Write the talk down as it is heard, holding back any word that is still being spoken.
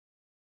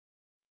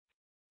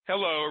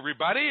Hello,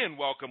 everybody, and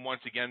welcome once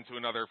again to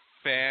another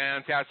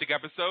fantastic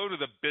episode of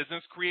the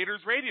Business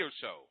Creators Radio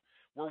Show,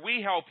 where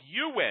we help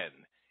you win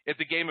at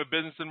the game of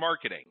business and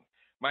marketing.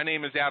 My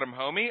name is Adam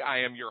Homey. I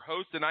am your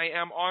host, and I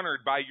am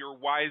honored by your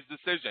wise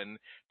decision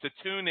to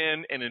tune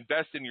in and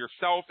invest in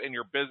yourself and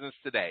your business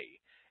today.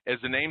 As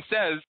the name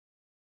says,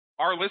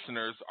 our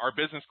listeners are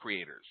business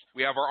creators.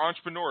 We have our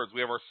entrepreneurs.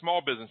 We have our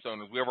small business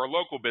owners. We have our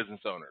local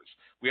business owners.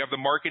 We have the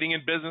marketing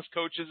and business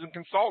coaches and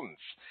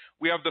consultants.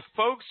 We have the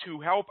folks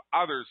who help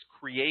others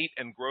create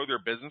and grow their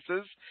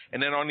businesses.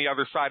 And then on the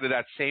other side of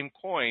that same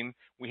coin,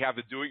 we have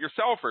the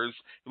do-it-yourselfers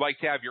who like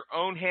to have your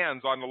own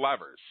hands on the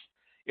levers.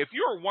 If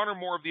you are one or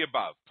more of the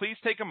above, please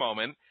take a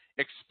moment,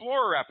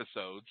 explore our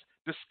episodes,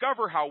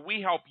 discover how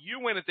we help you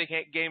win at the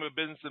game of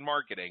business and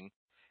marketing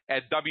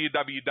at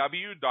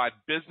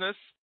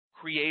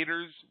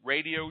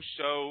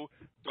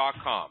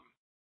www.businesscreatorsradioshow.com.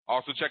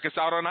 Also, check us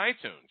out on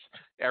iTunes.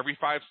 Every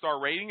 5-star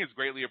rating is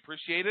greatly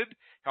appreciated,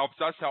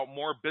 helps us help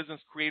more business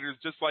creators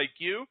just like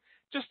you.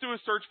 Just do a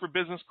search for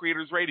Business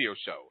Creators Radio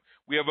Show.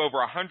 We have over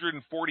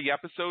 140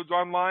 episodes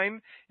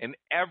online, and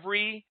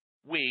every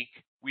week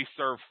we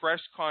serve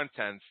fresh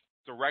content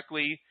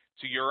directly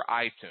to your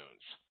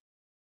iTunes.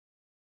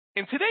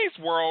 In today's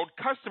world,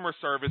 customer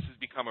service has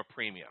become a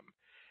premium.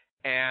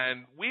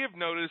 And we have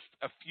noticed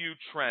a few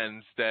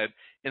trends that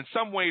in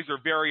some ways are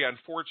very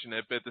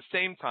unfortunate, but at the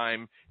same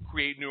time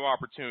create new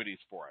opportunities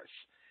for us.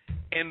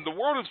 In the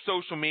world of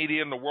social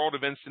media and the world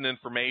of instant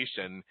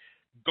information,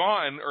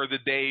 gone are the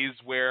days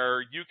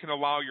where you can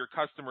allow your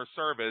customer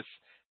service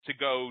to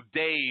go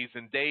days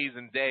and days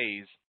and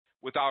days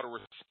without a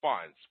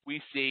response.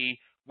 We see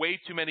way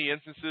too many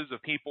instances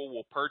of people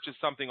will purchase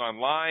something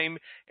online,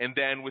 and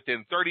then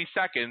within 30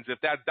 seconds, if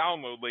that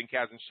download link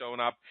hasn't shown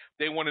up,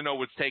 they want to know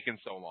what's taken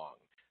so long.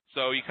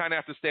 So you kind of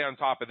have to stay on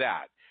top of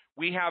that.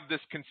 We have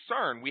this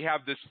concern, we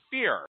have this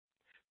fear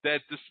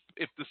that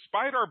if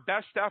despite our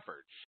best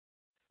efforts,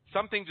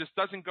 something just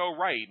doesn't go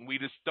right and we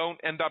just don't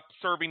end up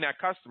serving that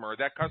customer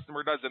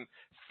doesn't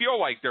feel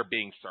like they're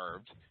being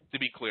served, to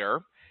be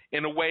clear,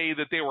 in a way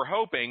that they were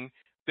hoping,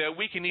 that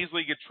we can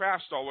easily get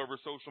trashed all over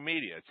social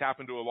media. It's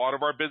happened to a lot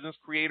of our business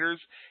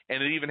creators,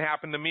 and it even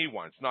happened to me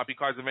once, not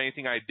because of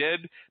anything I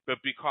did, but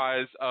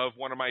because of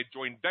one of my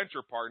joint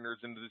venture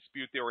partners in the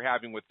dispute they were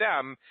having with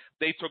them.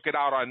 They took it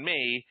out on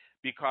me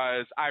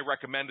because I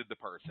recommended the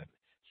person.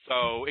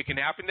 So it can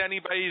happen to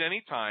anybody at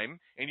any time,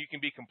 and you can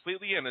be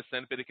completely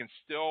innocent, but it can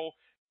still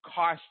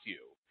cost you.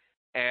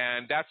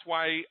 And that's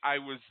why I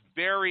was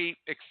very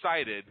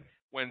excited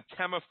when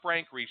Tema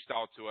Frank reached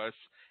out to us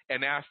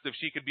and asked if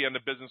she could be on the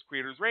Business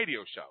Creators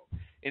Radio Show.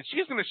 And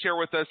she's going to share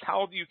with us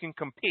how you can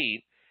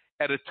compete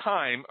at a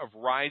time of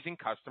rising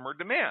customer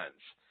demands.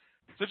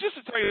 So just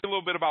to tell you a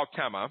little bit about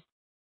Tema,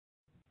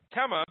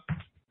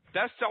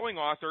 best-selling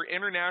author,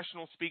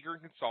 international speaker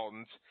and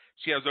consultant.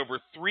 She has over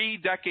 3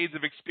 decades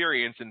of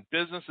experience in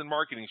business and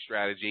marketing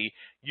strategy,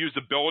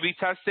 usability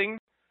testing,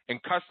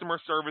 and customer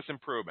service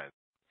improvement.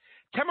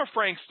 Tema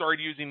Frank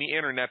started using the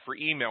internet for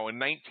email in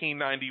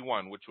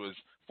 1991, which was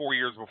 4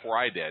 years before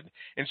I did.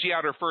 And she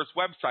had her first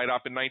website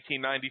up in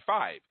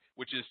 1995,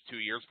 which is 2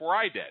 years before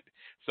I did.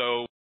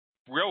 So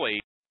really,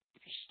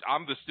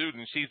 I'm the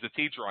student, she's the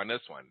teacher on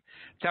this one.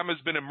 Tema's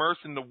been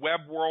immersed in the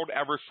web world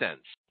ever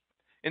since.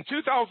 In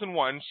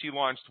 2001, she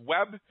launched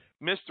Web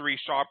Mystery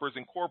Shoppers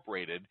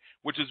Incorporated,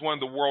 which is one of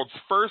the world's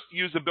first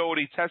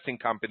usability testing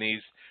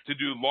companies to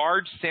do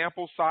large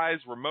sample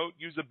size remote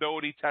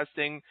usability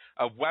testing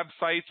of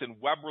websites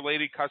and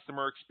web-related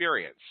customer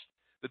experience.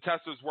 The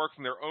testers work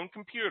from their own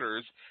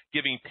computers,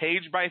 giving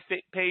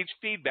page-by-page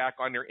feedback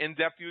on their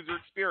in-depth user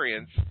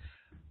experience,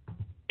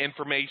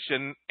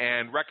 information,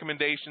 and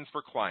recommendations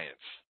for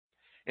clients.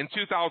 In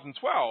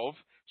 2012,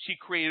 she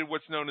created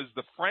what's known as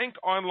the Frank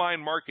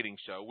Online Marketing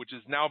Show, which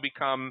has now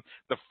become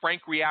the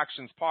Frank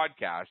Reactions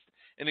podcast,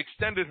 and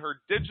extended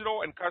her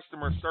digital and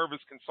customer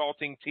service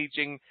consulting,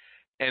 teaching,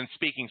 and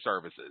speaking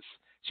services.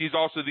 She's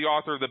also the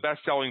author of the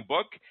best-selling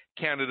book,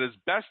 Canada's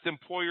Best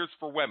Employers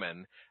for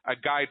Women, a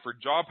guide for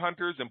job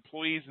hunters,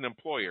 employees, and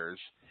employers,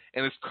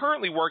 and is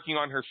currently working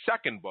on her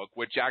second book,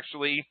 which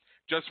actually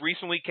just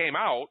recently came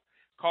out,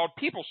 called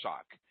People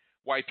Shock: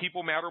 Why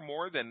People Matter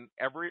More Than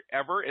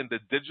Ever in the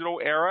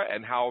Digital Era,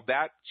 and how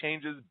that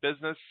changes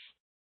business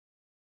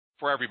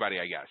for everybody,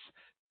 I guess.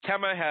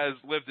 Tema has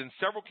lived in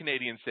several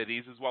Canadian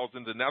cities, as well as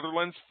in the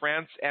Netherlands,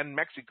 France, and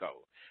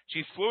Mexico.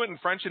 She's fluent in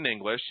French and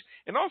English,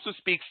 and also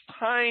speaks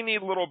tiny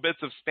little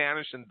bits of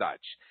Spanish and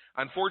Dutch.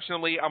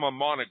 Unfortunately, I'm a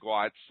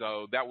monoglot,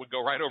 so that would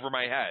go right over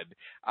my head.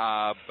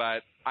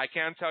 But I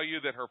can tell you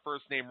that her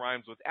first name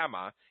rhymes with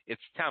Emma.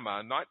 It's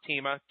Tema, not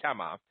Tima,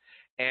 Tema.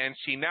 And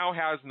she now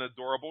has an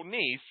adorable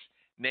niece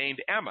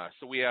named Emma.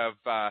 So we have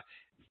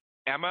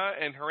Emma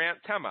and her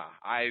Aunt Tema.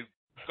 I've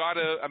got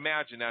to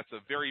imagine that's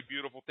a very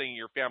beautiful thing in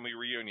your family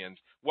reunions.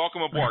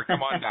 Welcome aboard.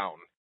 Come on down.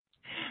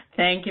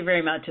 Thank you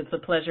very much. It's a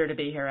pleasure to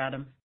be here,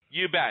 Adam.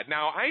 You bet.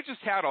 Now, I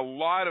just had a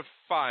lot of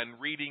fun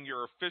reading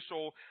your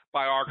official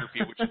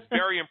biography, which is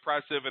very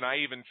impressive, and I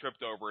even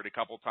tripped over it a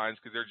couple times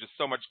because there's just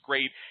so much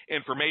great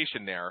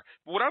information there.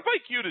 But what I'd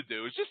like you to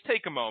do is just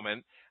take a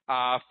moment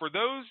for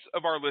those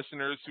of our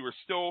listeners who are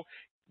still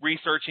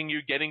researching you,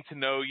 getting to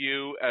know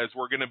you, as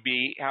we're going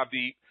to have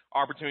the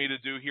opportunity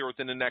to do here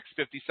within the next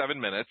 57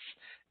 minutes,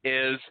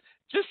 is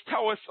just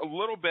tell us a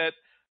little bit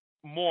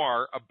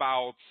more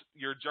about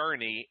your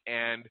journey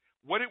and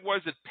what it was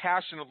that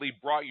passionately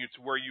brought you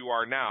to where you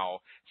are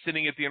now,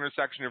 sitting at the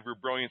intersection of your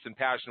brilliance and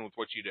passion with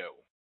what you do.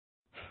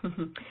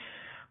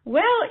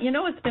 Well,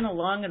 it's been a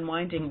long and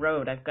winding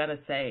road, I've got to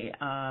say.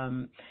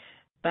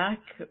 Back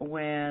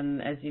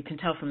when, as you can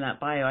tell from that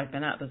bio, I've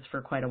been at this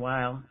for quite a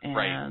while.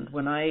 And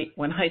right.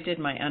 when I did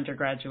my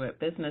undergraduate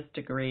business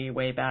degree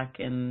way back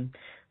in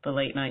the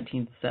late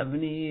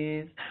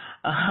 1970s,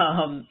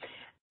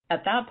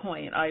 at that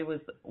point, I was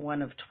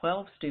one of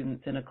 12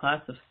 students in a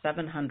class of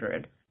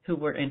 700 who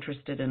were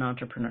interested in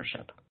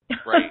entrepreneurship.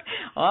 Right.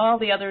 All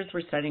the others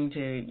were studying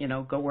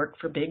to, go work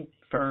for big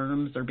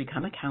firms or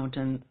become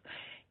accountants,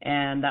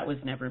 and that was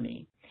never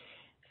me.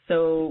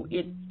 So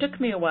it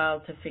took me a while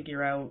to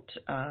figure out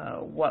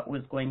what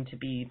was going to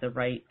be the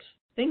right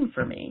thing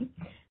for me.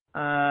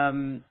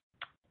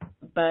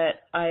 But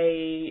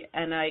I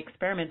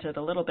experimented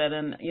a little bit,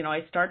 and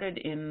I started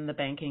in the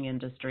banking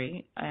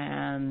industry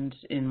and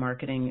in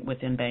marketing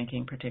within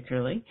banking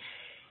particularly.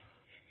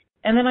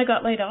 And then I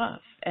got laid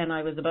off, and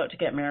I was about to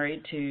get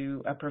married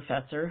to a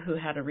professor who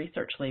had a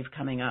research leave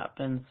coming up.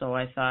 And so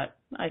I thought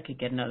I could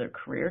get another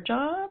career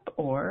job,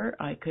 or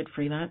I could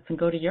freelance and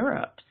go to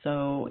Europe.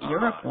 So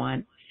Europe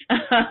won.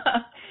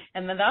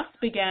 And then thus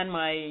began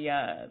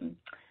my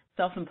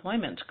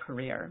self-employment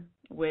career,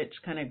 which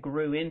kind of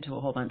grew into a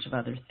whole bunch of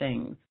other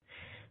things.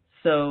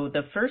 So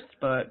the first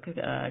book,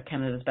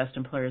 Canada's Best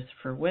Employers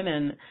for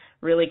Women,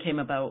 really came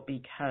about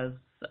because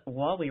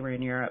while we were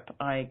in Europe,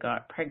 I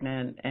got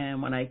pregnant,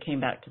 and when I came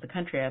back to the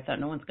country, I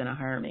thought no one's going to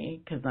hire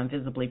me because I'm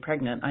visibly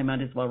pregnant. I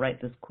might as well write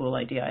this cool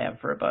idea I have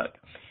for a book,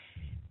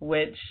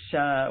 which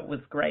was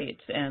great.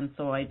 And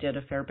so I did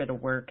a fair bit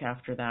of work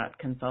after that,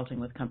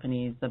 consulting with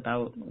companies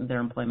about their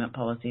employment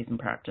policies and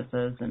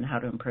practices and how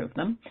to improve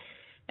them.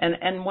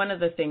 And one of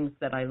the things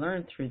that I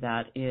learned through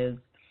that is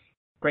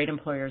great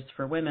employers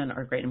for women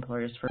are great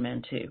employers for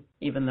men too,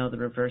 even though the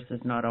reverse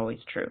is not always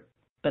true.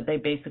 But they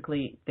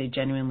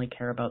genuinely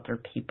care about their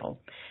people.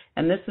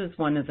 And this is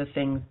one of the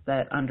things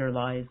that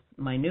underlies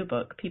my new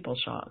book, People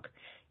Shock,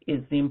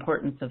 is the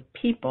importance of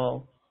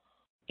people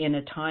in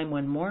a time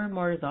when more and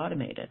more is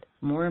automated,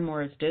 more and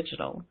more is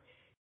digital,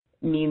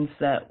 means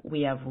that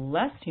we have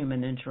less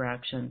human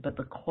interaction, but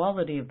the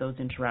quality of those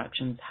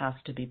interactions has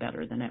to be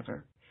better than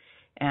ever.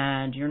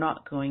 And you're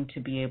not going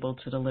to be able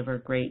to deliver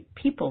great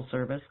people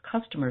service,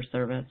 customer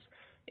service,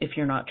 if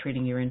you're not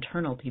treating your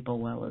internal people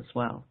well as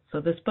well.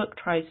 So this book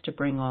tries to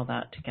bring all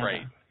that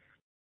together.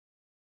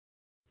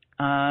 Right.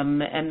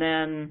 And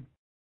then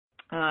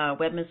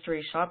Web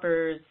Mystery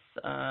Shoppers,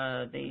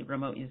 the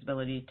remote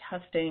usability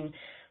testing,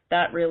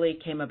 that really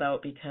came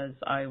about because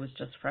I was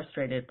just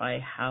frustrated by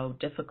how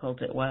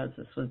difficult it was.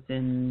 This was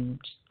in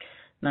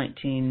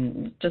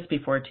just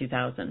before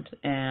 2000,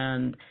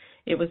 and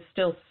it was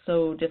still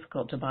so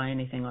difficult to buy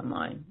anything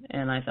online.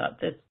 And I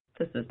thought, this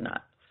is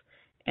nuts.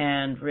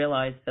 And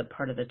realized that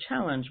part of the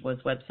challenge was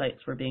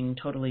websites were being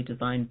totally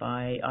designed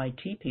by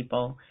IT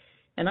people,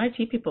 and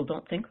IT people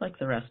don't think like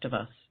the rest of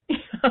us.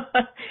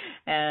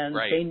 And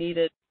right.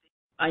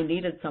 I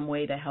needed some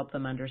way to help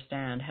them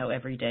understand how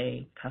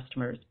everyday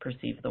customers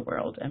perceive the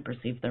world and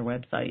perceive their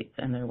websites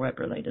and their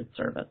web-related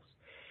service.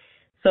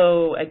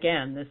 So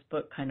again, this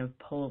book kind of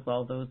pulls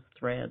all those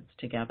threads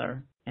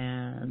together,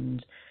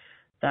 and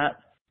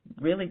that's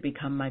really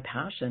become my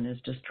passion, is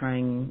just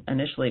trying.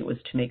 Initially it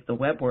was to make the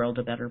web world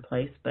a better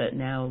place, but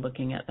now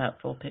looking at that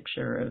full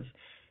picture of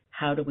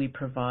how do we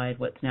provide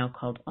what's now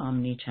called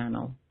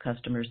omni-channel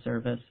customer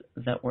service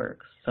that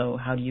works. So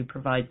how do you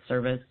provide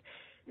service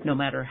no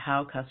matter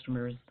how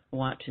customers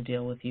want to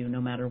deal with you,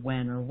 no matter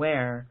when or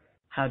where?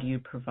 How do you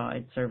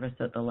provide service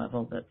at the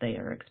level that they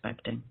are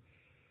expecting?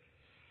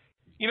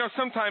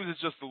 Sometimes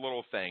it's just the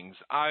little things.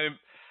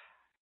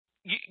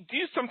 Do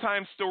you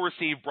sometimes still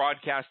receive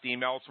broadcast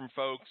emails from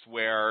folks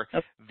where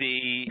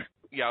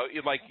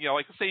like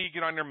say you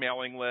get on their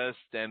mailing list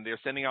and they're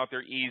sending out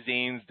their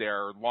e-zines,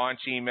 their launch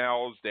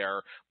emails,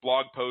 their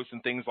blog posts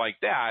and things like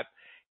that,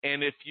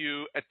 and if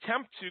you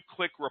attempt to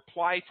click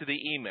reply to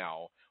the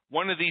email,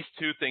 one of these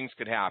two things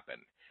could happen.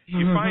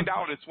 You find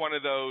out it's one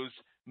of those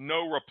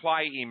no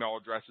reply email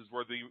addresses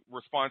where the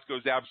response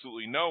goes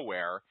absolutely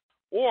nowhere,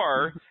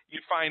 or you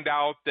find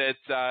out that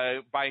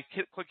by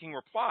clicking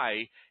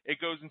reply, it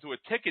goes into a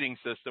ticketing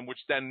system, which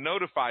then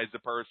notifies the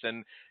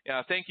person,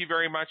 thank you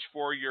very much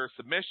for your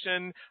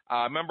submission.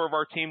 A member of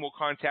our team will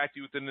contact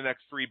you within the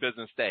next 3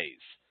 business days.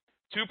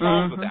 2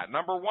 problems with that.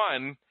 Number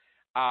one,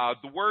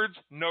 the words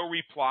no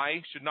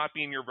reply should not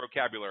be in your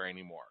vocabulary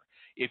anymore.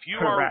 If you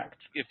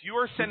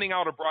are sending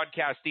out a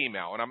broadcast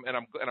email, and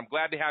I'm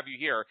glad to have you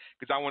here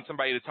because I want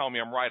somebody to tell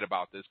me I'm right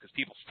about this because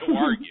people still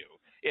argue.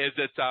 is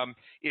that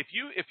if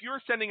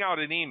you're sending out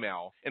an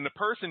email and the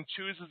person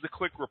chooses to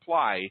click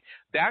reply,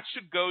 that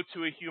should go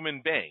to a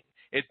human being.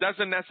 It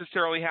doesn't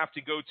necessarily have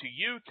to go to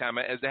you,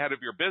 Tema, as the head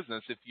of your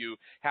business. If you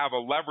have a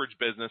leverage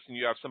business and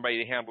you have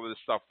somebody to handle this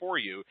stuff for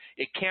you,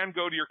 it can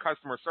go to your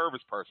customer service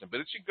person, but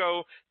it should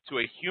go to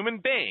a human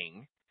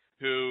being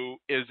who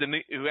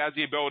has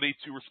the ability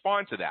to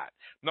respond to that.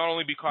 Not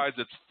only because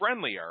it's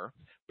friendlier,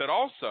 but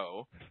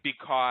also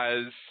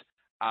because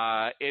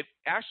it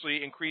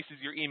actually increases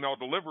your email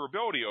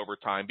deliverability over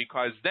time,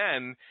 because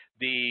then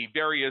the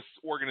various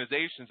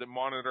organizations that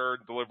monitor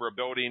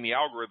deliverability and the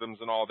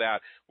algorithms and all that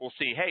will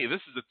see, hey,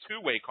 this is a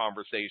two-way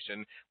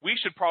conversation. We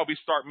should probably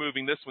start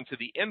moving this one to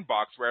the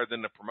inbox rather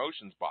than the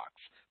promotions box.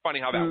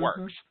 Funny how that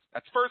works.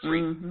 That's the first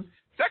reason.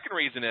 Second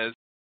reason is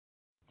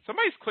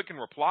somebody's clicking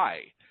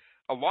reply.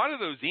 A lot of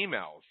those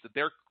emails that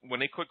when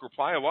they click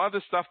reply, a lot of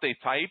the stuff they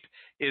type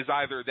is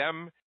either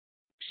them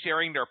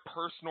sharing their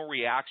personal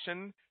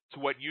reaction to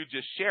what you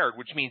just shared,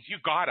 which means you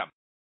got them.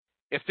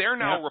 If they're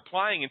now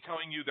replying and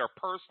telling you their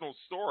personal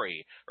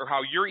story or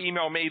how your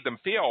email made them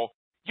feel,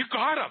 you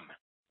got them.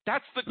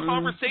 That's the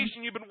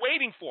conversation you've been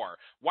waiting for.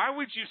 Why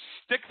would you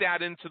stick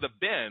that into the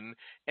bin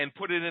and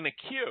put it in a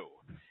queue?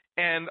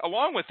 And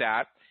along with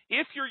that,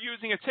 if you're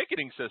using a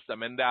ticketing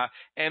system, and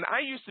I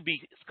used to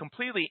be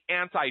completely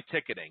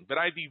anti-ticketing, but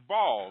I've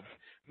evolved.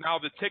 Now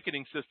the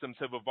ticketing systems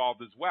have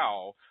evolved as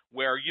well,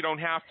 where you don't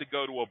have to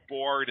go to a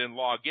board and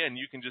log in.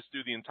 You can just do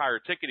the entire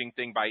ticketing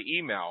thing by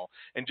email,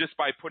 and just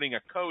by putting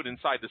a code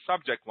inside the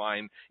subject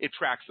line, it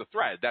tracks the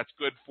thread. That's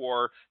good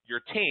for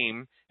your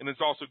team, and it's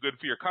also good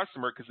for your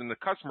customer, because then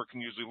the customer can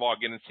usually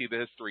log in and see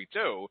the history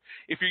too.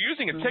 If you're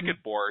using a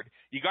ticket board,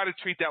 you got to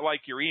treat that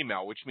like your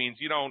email, which means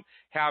you don't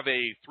have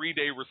a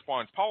 3-day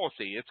response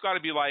policy. It's got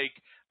to be like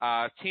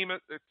Tema.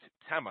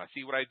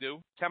 See what I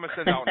do? Tema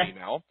sends out an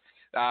email.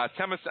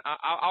 Tema,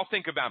 I'll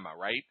think of Emma,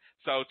 right?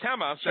 So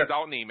Tema sends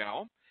out an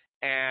email,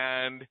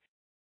 and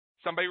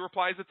somebody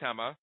replies to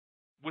Tema.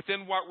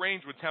 Within what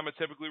range would Tema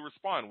typically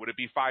respond? Would it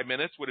be 5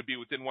 minutes? Would it be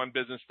within one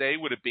business day?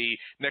 Would it be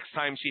next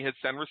time she hits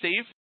send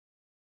receive?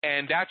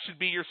 And that should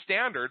be your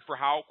standard for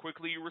how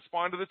quickly you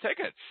respond to the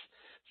tickets.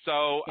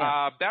 So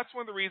that's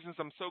one of the reasons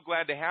I'm so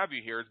glad to have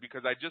you here, is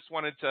because I just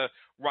wanted to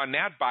run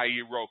that by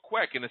you real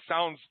quick, and it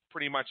sounds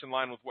pretty much in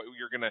line with what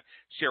you're going to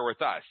share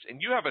with us.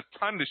 And you have a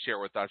ton to share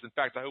with us. In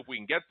fact, I hope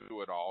we can get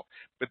through it all.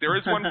 But there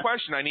is one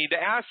question I need to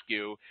ask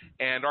you,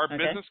 and our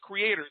business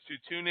creators who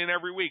tune in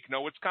every week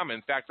know what's coming.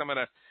 In fact, I'm going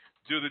to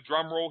do the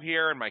drum roll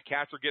here, and my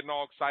cats are getting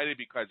all excited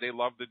because they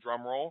love the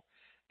drum roll.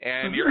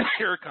 And here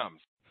it comes.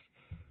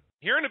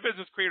 Here in the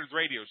Business Creators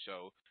Radio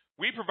Show,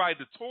 we provide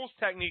the tools,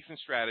 techniques, and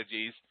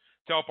strategies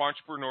to help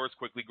entrepreneurs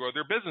quickly grow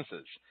their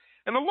businesses.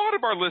 And a lot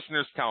of our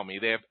listeners tell me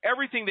they have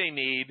everything they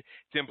need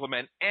to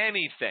implement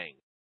anything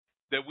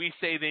that we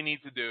say they need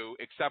to do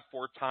except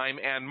for time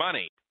and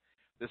money.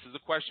 This is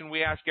a question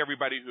we ask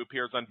everybody who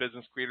appears on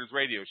Business Creators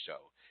Radio Show.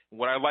 And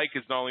what I like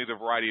is not only the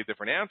variety of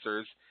different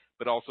answers,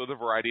 but also the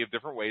variety of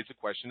different ways the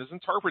question is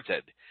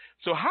interpreted.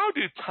 So how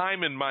do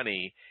time and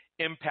money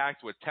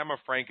impact what Tema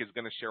Frank is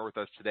going to share with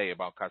us today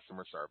about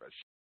customer service?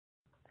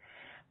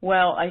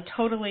 Well, I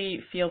totally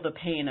feel the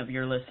pain of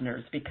your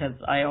listeners, because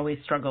I always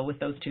struggle with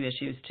those two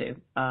issues too.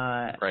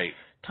 Right.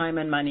 Time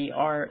and money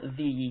are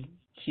the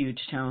huge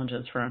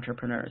challenges for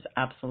entrepreneurs,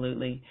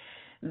 absolutely.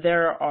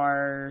 There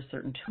are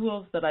certain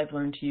tools that I've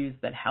learned to use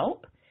that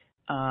help.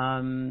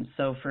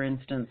 So, for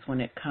instance,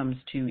 when it comes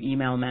to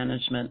email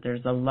management,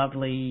 there's a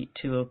lovely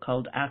tool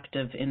called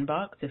Active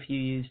Inbox, if you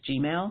use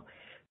Gmail,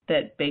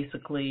 that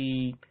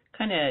basically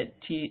kind of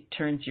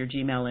turns your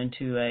Gmail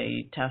into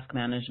a task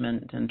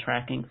management and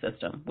tracking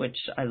system, which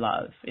I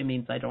love. It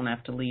means I don't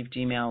have to leave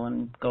Gmail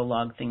and go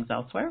log things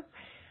elsewhere.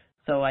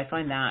 So I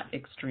find that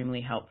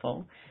extremely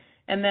helpful.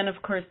 And then,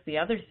 of course, the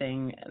other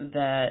thing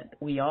that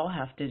we all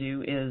have to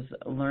do is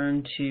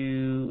learn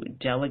to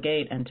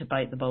delegate and to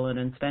bite the bullet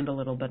and spend a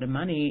little bit of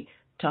money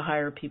to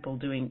hire people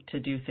to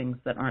do things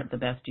that aren't the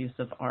best use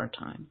of our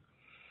time.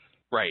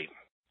 Right.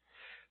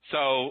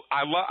 So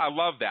I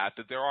love that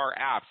there are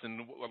apps,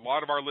 and a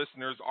lot of our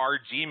listeners are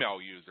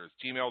Gmail users.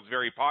 Gmail is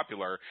very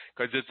popular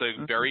because it's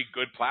a very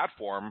good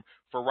platform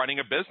for running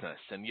a business,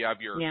 and you have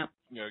your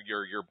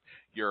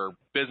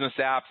business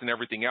apps and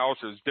everything else.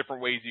 There's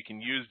different ways you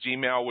can use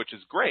Gmail, which is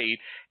great,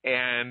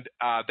 and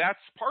that's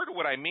part of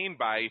what I mean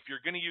by if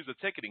you're going to use a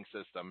ticketing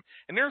system.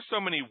 And there's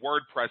so many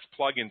WordPress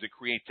plugins to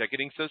create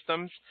ticketing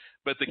systems,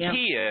 but the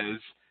key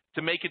is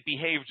to make it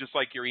behave just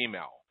like your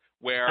email,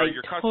 where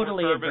your customer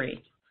service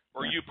agree.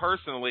 Or you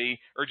personally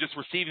are just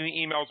receiving the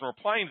emails and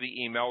replying to the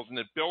emails, and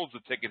it builds the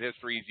ticket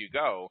history as you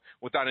go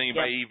without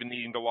anybody even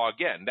needing to log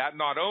in. That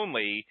not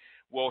only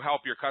will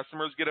help your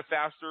customers get a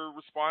faster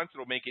response,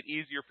 it'll make it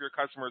easier for your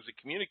customers to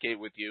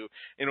communicate with you,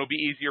 and it'll be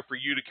easier for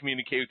you to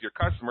communicate with your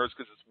customers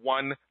because it's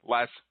one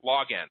less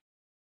login.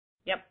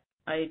 Yep,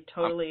 I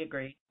totally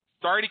agree.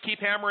 Sorry to keep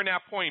hammering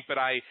that point, but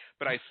I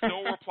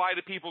still reply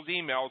to people's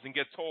emails and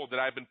get told that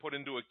I've been put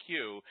into a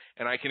queue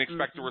and I can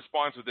expect a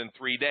response within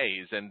 3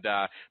 days. And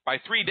by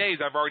 3 days,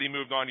 I've already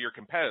moved on to your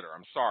competitor.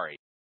 I'm sorry.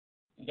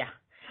 Yeah.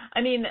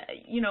 I mean,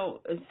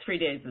 3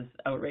 days is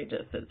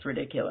outrageous. It's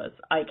ridiculous.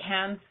 I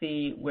can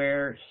see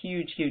where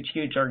huge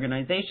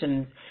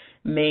organizations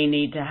may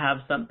need to have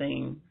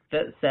something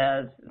that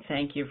says,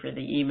 thank you for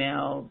the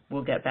email.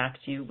 We'll get back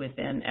to you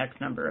within X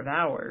number of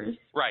hours.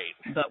 Right.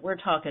 But we're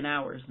talking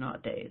hours,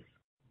 not days.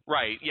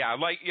 Right. Yeah.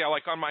 Like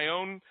on my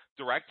own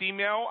direct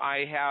email,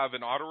 I have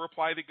an auto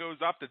reply that goes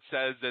up that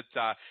says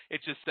that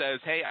it just says,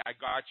 hey, I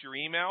got your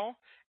email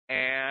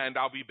and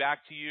I'll be back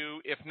to you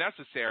if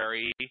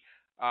necessary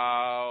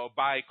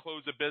by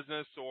close of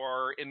business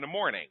or in the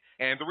morning.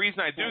 And the reason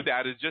I do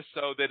that is just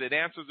so that it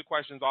answers the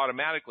questions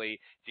automatically.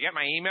 Do you get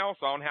my email?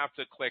 So I don't have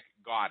to click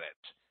got it.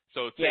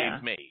 So it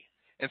saves me.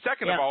 And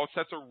second of all, it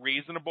sets a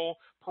reasonable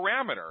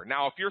parameter.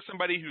 Now, if you're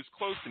somebody who's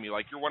close to me,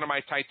 like you're one of my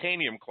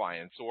titanium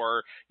clients,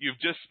 or you've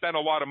just spent a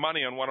lot of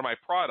money on one of my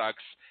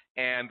products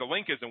and the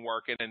link isn't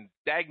working, and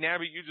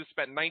dagnabbit, you just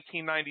spent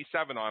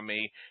 $19.97 on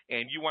me,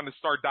 and you want to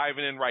start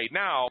diving in right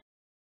now,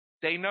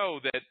 they know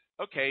that,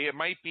 okay, it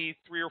might be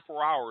 3 or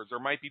 4 hours, or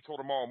it might be till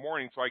tomorrow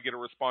morning till I get a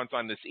response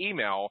on this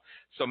email,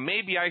 so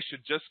maybe I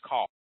should just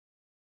call.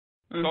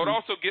 Mm-hmm. So it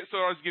also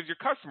gives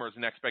your customers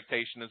an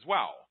expectation as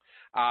well.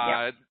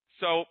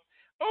 So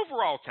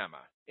overall,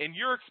 Tema, in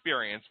your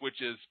experience,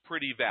 which is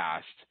pretty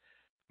vast,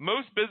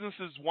 most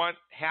businesses want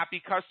happy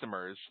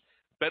customers,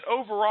 but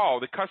overall,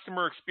 the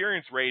customer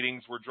experience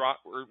ratings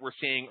we're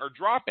seeing are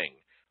dropping.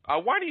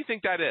 Why do you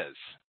think that is?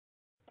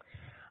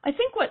 I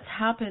think what's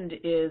happened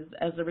is,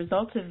 as a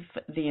result of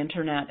the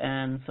internet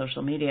and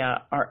social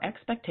media, our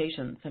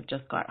expectations have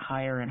just got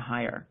higher and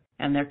higher,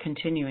 and they're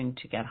continuing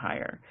to get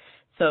higher.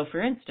 So,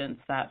 for instance,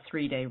 that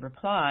 3-day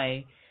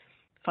reply,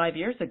 5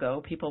 years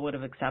ago, people would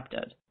have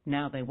accepted.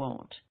 Now they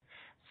won't.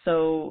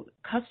 So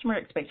customer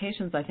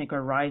expectations, I think,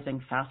 are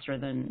rising faster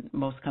than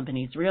most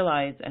companies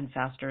realize and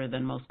faster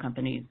than most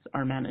companies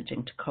are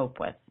managing to cope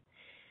with.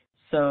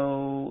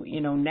 So,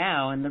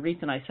 now, and the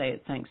reason I say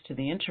it's thanks to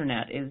the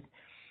internet is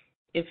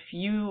if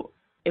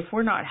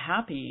we're not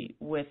happy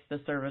with the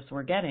service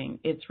we're getting,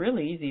 it's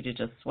really easy to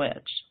just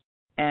switch.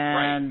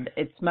 And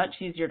it's much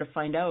easier to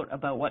find out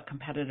about what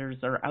competitors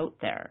are out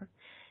there.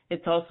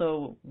 It's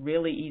also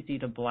really easy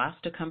to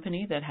blast a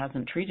company that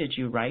hasn't treated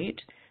you right,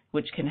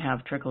 which can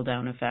have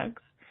trickle-down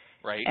effects.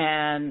 Right.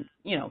 And,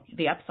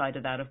 the upside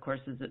of that, of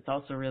course, is it's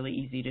also really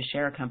easy to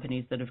share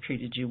companies that have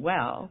treated you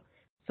well.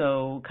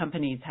 So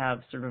companies have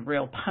sort of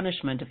real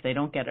punishment if they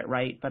don't get it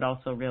right, but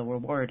also real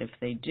reward if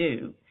they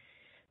do.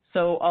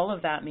 So all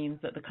of that means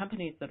that the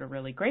companies that are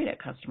really great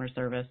at customer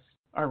service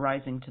are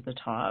rising to the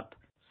top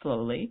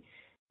slowly,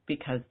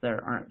 because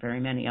there aren't very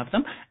many of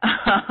them.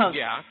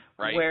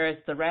 Whereas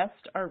the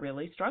rest are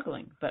really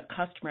struggling. But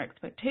customer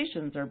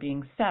expectations are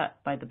being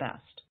set by the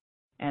best,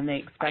 and they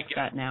expect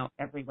that now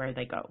everywhere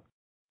they go.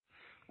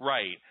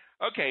 Right.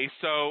 Okay,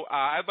 so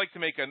I'd like to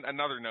make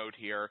another note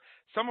here.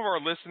 Some of our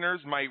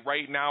listeners might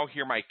right now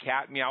hear my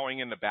cat meowing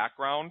in the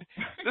background.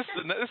 This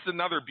is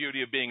another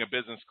beauty of being a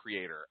business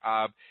creator.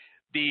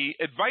 The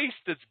advice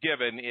that's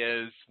given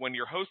is when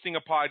you're hosting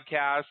a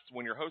podcast,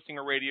 when you're hosting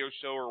a radio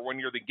show, or when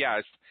you're the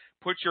guest,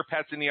 put your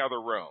pets in the other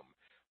room.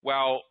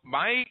 Well,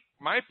 my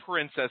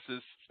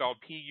princesses, spelled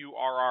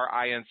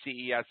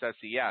Purrincesses,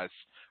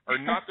 are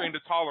not going to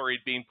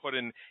tolerate being put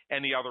in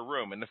any other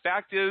room. And the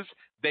fact is,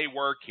 they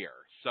work here.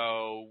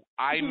 So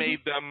I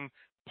made them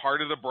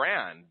part of the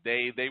brand.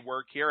 They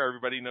work here.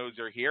 Everybody knows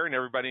they're here, and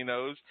everybody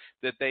knows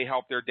that they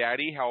help their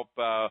daddy help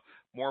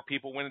more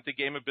people win at the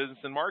game of business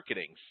and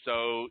marketing.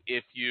 So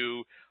if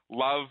you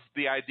love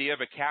the idea of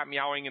a cat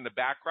meowing in the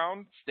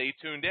background, stay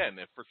tuned in.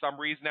 If for some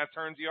reason that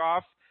turns you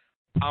off,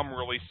 I'm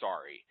really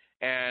sorry.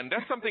 And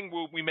that's something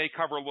we may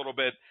cover a little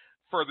bit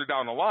further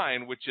down the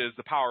line, which is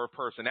the power of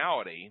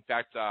personality. In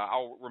fact,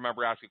 I'll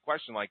remember asking a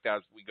question like that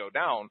as we go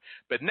down.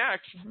 But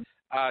next,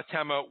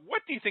 Tema,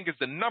 what do you think is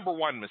the number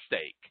one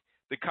mistake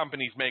that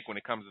companies make when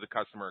it comes to the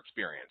customer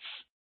experience?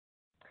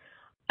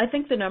 I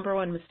think the number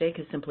one mistake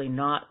is simply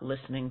not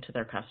listening to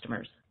their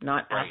customers,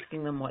 not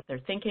asking them what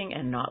they're thinking,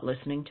 and not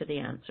listening to the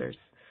answers.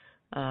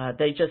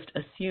 They just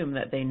assume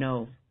that they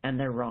know, and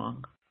they're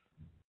wrong.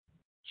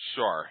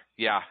 Sure.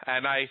 Yeah.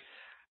 And I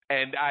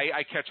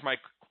catch my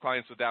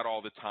clients with that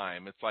all the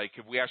time. It's like,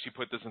 if we actually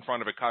put this in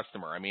front of a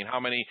customer, I mean,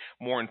 how many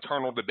more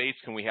internal debates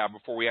can we have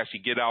before we actually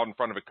get out in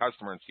front of a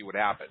customer and see what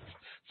happens?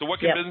 So what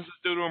can businesses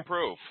do to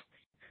improve?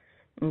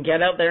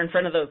 Get out there in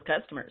front of those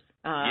customers.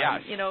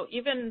 Yes.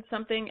 Even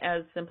something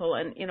as simple,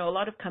 and, a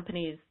lot of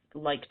companies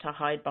like to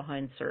hide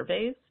behind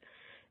surveys.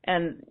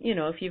 And,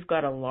 if you've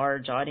got a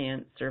large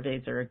audience,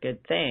 surveys are a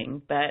good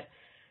thing. But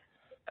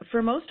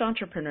for most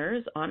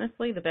entrepreneurs,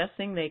 honestly, the best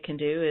thing they can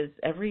do is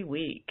every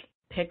week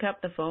pick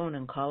up the phone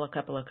and call a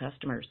couple of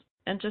customers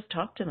and just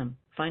talk to them.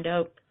 Find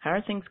out, how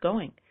are things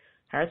going?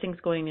 How are things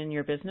going in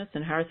your business,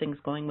 and how are things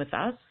going with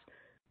us?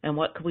 And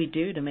what can we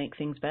do to make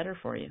things better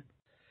for you?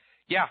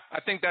 Yeah,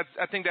 I think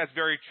that's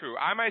very true.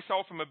 I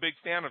myself am a big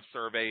fan of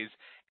surveys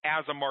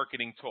as a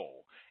marketing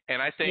tool.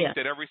 And I think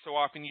that every so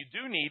often you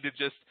do need to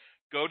just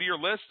go to your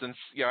list and,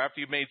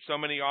 after you've made so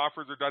many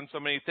offers or done so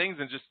many things,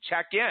 and just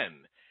check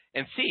in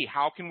and see,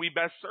 how can we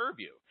best serve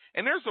you?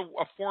 And there's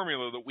a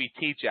formula that we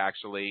teach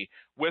actually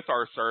with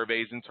our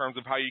surveys in terms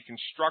of how you can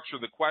structure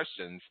the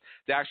questions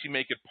to actually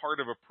make it part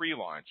of a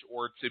pre-launch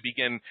or to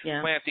begin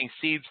planting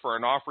seeds for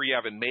an offer you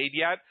haven't made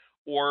yet,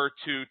 or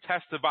to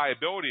test the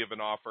viability of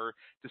an offer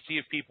to see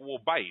if people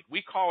will bite.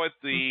 We call it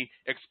the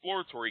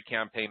exploratory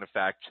campaign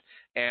effect,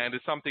 and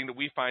it's something that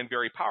we find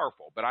very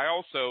powerful. But I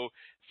also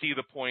see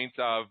the point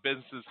of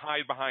businesses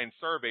hide behind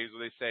surveys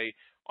where they say,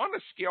 on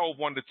a scale of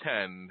 1 to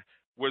 10,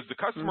 was the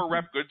customer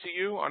rep good to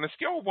you? On a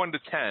scale of 1 to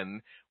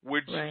 10,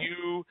 would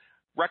you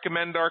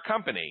recommend our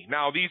company?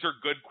 Now, these are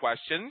good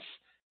questions,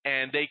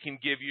 and they can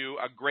give you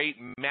a great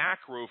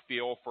macro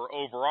feel for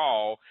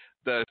overall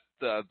the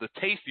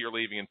taste you're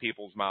leaving in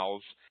people's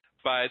mouths,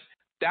 but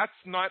that's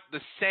not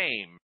the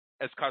same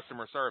as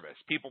customer service.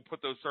 People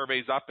put those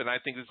surveys up, and I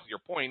think this is your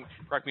point.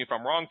 Correct me if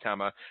I'm wrong,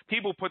 Tema.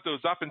 People put those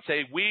up and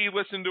say, we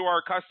listen to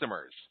our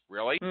customers.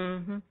 Really?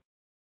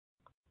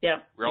 Yeah.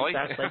 Really?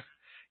 Exactly.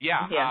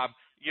 Yeah.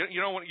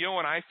 You know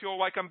when I feel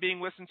like I'm being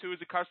listened to as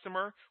a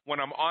customer? When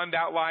I'm on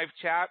that live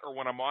chat or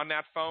when I'm on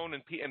that phone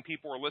and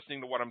people are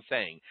listening to what I'm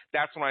saying.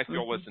 That's when I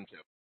feel listened to.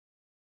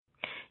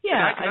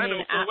 Yeah, I know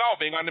so well,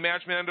 being on the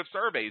management end of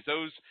surveys,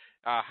 those,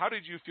 how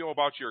did you feel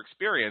about your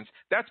experience?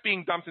 That's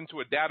being dumped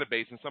into a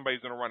database and somebody's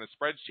going to run a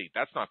spreadsheet.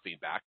 That's not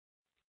feedback.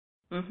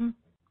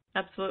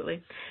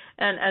 Absolutely.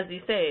 And as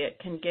you say, it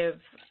can give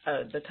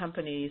the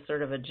company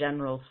sort of a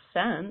general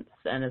sense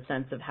and a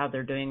sense of how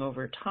they're doing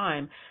over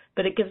time,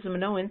 but it gives them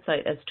no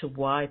insight as to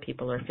why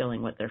people are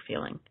feeling what they're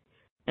feeling.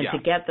 And to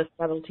get the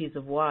subtleties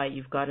of why,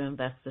 you've got to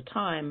invest the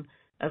time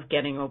of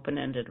getting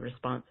open-ended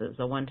responses.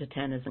 A 1 to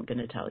 10 isn't going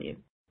to tell you.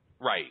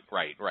 Right.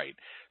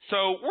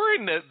 So we're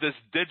in this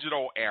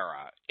digital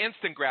era,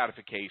 instant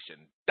gratification.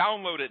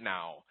 Download it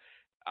now,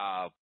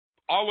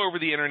 all over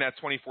the internet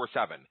 24/7.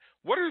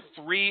 What are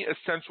 3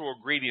 essential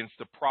ingredients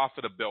to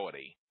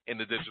profitability in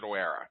the digital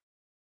era?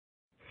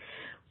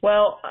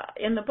 Well,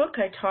 in the book,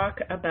 I talk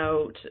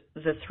about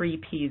the 3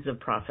 Ps of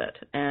profit.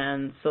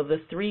 And so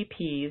the 3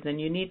 Ps,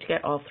 and you need to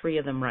get all 3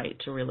 of them right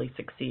to really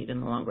succeed in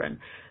the long run.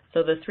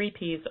 So the 3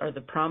 Ps are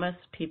the promise,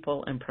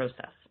 people, and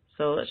process.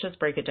 So let's just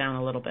break it down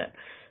a little bit.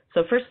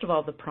 So first of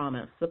all, the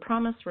promise. The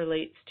promise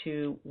relates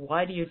to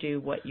why do you do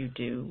what you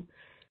do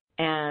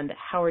and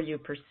how are you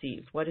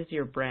perceived? What is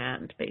your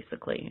brand,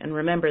 basically? And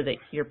remember that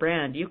your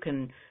brand, you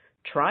can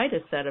try to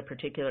set a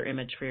particular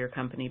image for your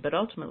company, but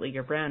ultimately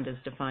your brand is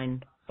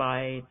defined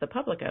by the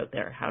public out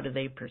there. How do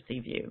they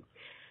perceive you?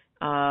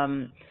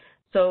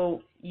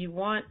 So you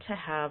want to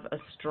have a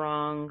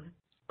strong,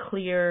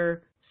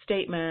 clear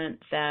statement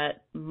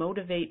that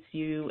motivates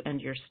you and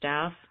your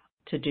staff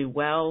to do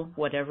well,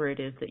 whatever it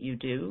is that you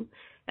do,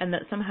 and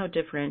that somehow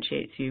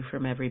differentiates you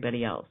from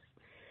everybody else.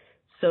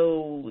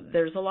 So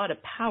there's a lot of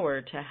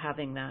power to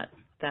having that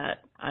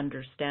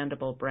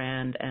understandable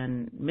brand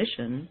and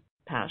mission,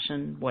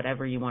 passion,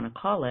 whatever you want to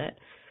call it,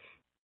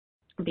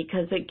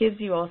 because it gives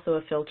you also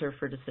a filter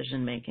for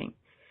decision making.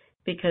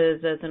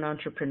 Because as an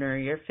entrepreneur,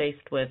 you're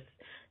faced with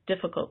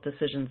difficult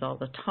decisions all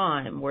the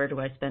time. Where do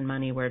I spend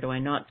money? Where do I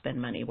not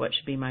spend money? What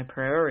should be my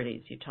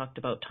priorities? You talked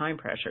about time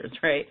pressures,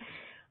 right?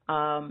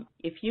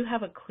 If you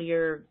have a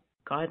clear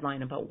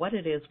guideline about what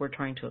it is we're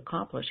trying to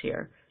accomplish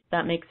here,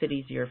 that makes it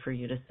easier for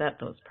you to set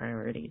those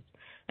priorities.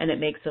 And it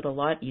makes it a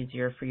lot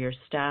easier for your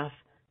staff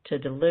to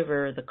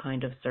deliver the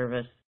kind of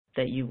service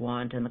that you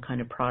want and the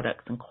kind of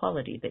products and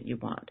quality that you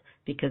want,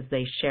 because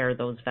they share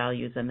those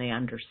values and they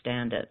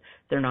understand it.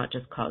 They're not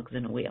just cogs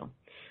in a wheel.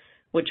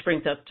 Which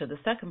brings us to the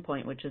second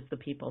point, which is the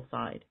people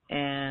side.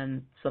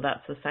 And so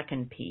that's the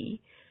second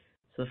P.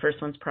 So the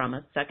first one's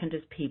promise. Second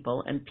is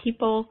people. And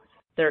people,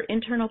 there are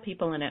internal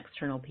people and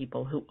external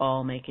people who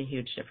all make a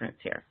huge difference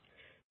here.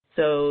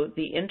 So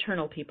the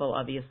internal people,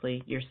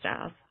 obviously your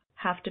staff,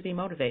 have to be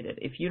motivated.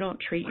 If you don't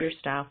treat your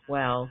staff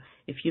well,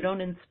 if you don't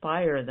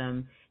inspire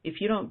them, if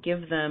you don't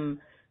give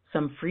them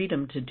some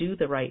freedom to do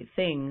the right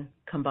thing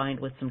combined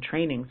with some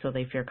training so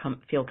they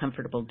feel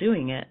comfortable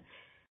doing it,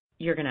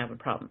 you're going to have a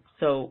problem.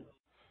 So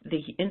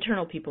the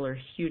internal people are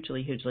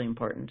hugely, hugely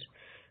important.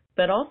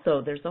 But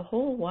also there's a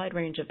whole wide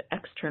range of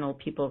external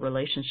people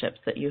relationships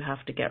that you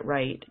have to get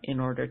right in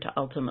order to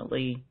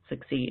ultimately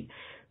succeed.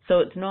 So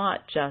it's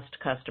not just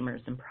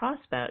customers and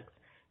prospects,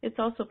 it's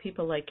also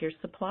people like your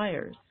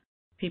suppliers,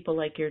 people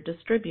like your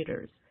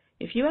distributors.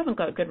 If you haven't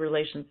got good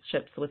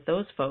relationships with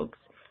those folks,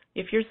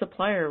 if your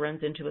supplier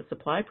runs into a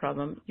supply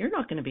problem, you're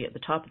not going to be at the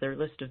top of their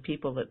list of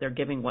people that they're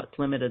giving what's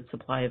limited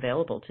supply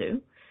available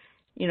to.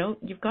 You know,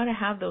 you've got to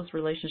have those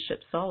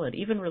relationships solid,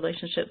 even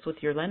relationships with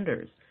your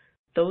lenders.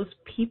 Those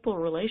people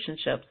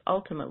relationships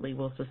ultimately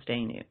will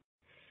sustain you.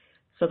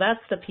 So that's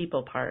the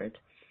people part.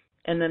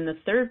 And then the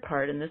third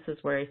part, and this is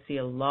where I see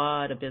a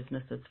lot of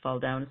businesses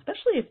fall down,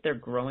 especially if they're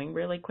growing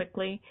really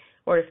quickly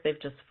or if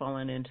they've just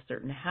fallen into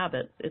certain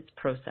habits, it's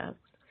process.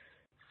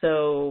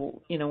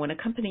 So, you know, when a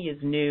company is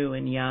new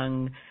and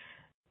young,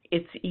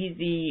 it's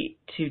easy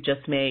to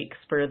just make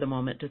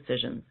spur-of-the-moment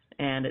decisions.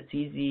 And it's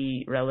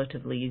easy,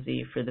 relatively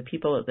easy, for the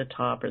people at the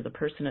top or the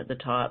person at the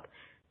top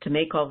to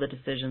make all the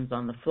decisions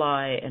on the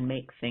fly and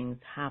make things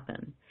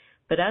happen.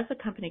 But as a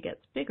company gets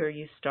bigger,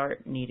 you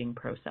start needing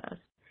process.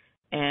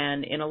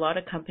 And in a lot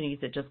of companies,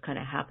 it just kind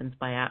of happens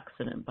by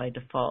accident, by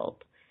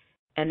default.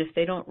 And if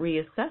they don't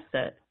reassess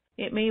it,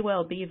 it may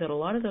well be that a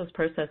lot of those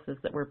processes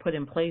that were put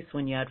in place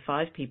when you had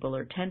 5 people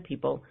or 10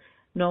 people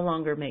no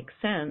longer make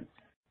sense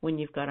when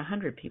you've got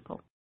 100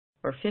 people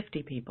or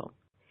 50 people.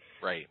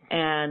 Right.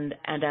 And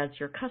as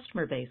your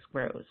customer base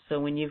grows, so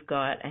when you've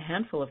got a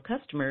handful of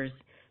customers,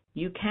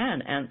 you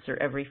can answer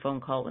every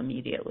phone call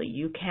immediately.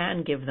 You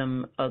can give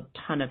them a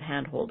ton of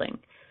hand-holding.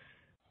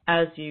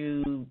 As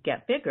you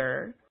get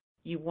bigger,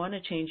 you want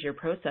to change your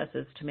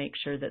processes to make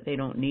sure that they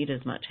don't need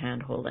as much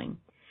hand-holding.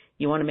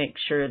 You want to make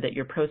sure that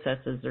your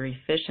processes are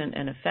efficient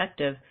and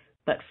effective,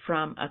 but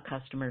from a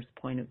customer's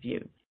point of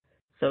view.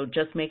 So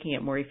just making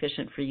it more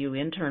efficient for you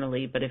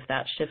internally, but if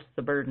that shifts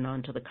the burden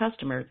onto the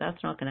customer,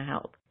 that's not going to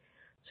help.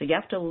 So you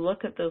have to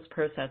look at those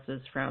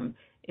processes from,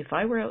 if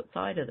I were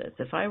outside of this,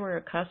 if I were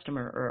a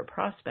customer or a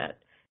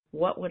prospect,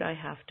 what would I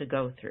have to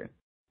go through?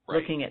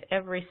 Right. Looking at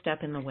every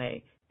step in the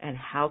way, and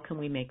how can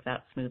we make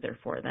that smoother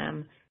for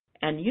them?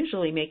 And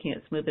usually making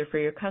it smoother for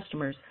your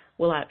customers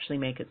will actually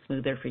make it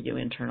smoother for you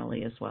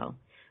internally as well.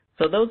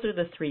 So those are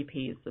the 3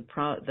 Ps,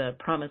 the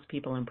promise,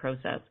 people, and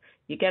process.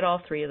 You get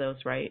all 3 of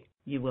those right,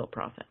 you will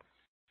profit.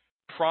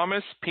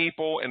 Promise,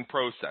 people, and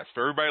process.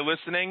 For everybody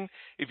listening,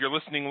 if you're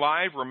listening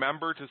live,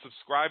 remember to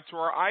subscribe to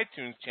our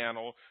iTunes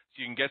channel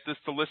so you can get this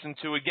to listen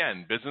to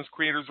again, Business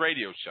Creators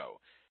Radio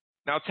Show.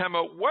 Now,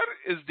 Tema, what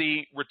is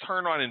the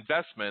return on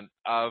investment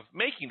of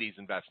making these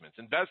investments,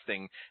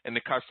 investing in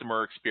the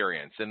customer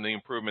experience and the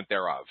improvement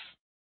thereof?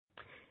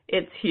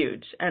 It's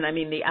huge. And I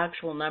mean, the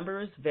actual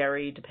numbers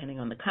vary depending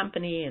on the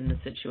company and the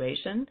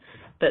situation,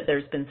 but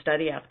there's been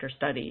study after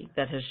study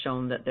that has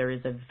shown that there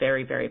is a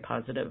very, very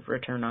positive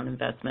return on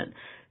investment.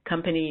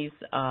 Companies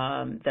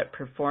that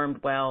performed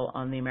well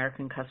on the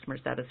American Customer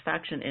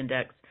Satisfaction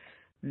Index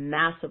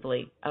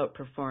massively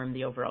outperformed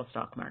the overall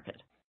stock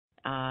market.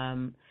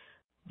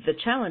 The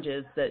challenge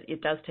is that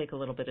it does take a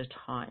little bit of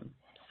time.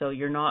 So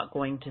you're not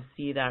going to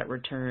see that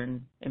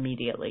return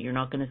immediately. You're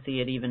not going to see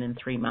it even in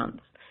 3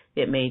 months.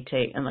 It may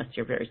take, unless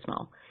you're very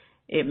small,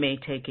 it may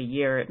take a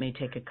year, it may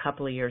take a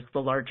couple of years. The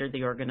larger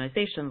the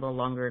organization, the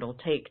longer it'll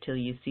take till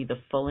you see the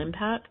full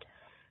impact.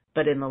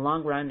 But in the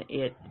long run,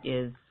 it's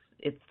the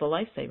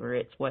lifesaver.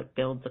 It's what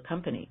builds a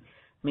company.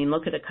 I mean,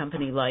 look at a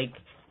company like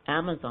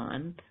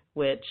Amazon,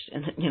 which,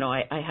 and you know,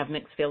 I have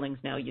mixed feelings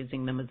now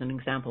using them as an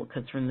example,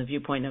 because from the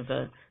viewpoint of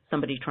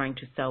somebody trying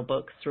to sell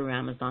books through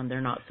Amazon,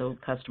 they're not so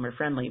customer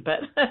friendly.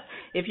 But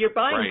if you're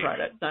buying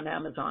products on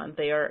Amazon,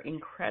 they are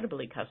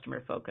incredibly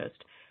customer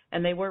focused.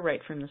 And they were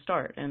right from the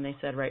start. And they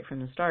said right from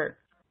the start,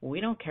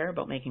 we don't care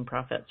about making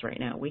profits right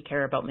now. We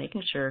care about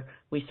making sure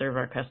we serve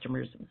our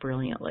customers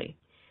brilliantly.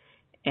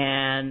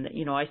 And,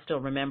 you know, I still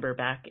remember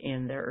back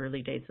in their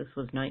early days, this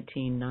was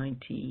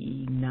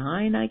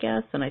 1999, I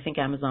guess, and I think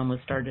Amazon was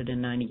started in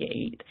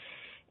 98.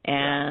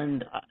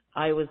 And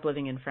I was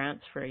living in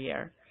France for a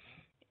year.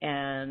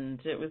 And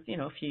it was, you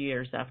know, a few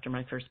years after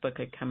my first book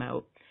had come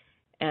out.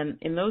 And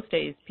in those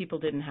days, people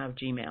didn't have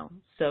Gmail.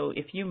 So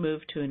if you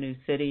moved to a new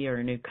city or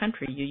a new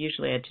country, you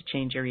usually had to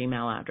change your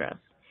email address.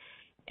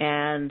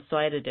 And so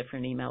I had a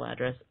different email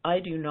address. I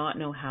do not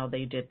know how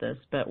they did this,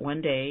 but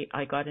one day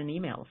I got an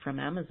email from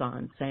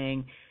Amazon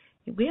saying,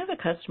 we have a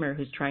customer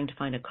who's trying to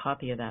find a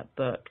copy of that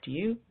book. Do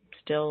you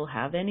still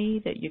have any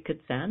that you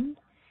could send?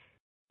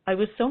 I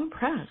was so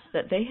impressed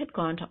that they had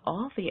gone to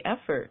all the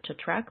effort to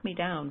track me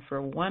down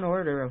for one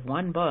order of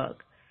one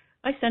book.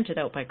 I sent it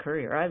out by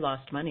courier. I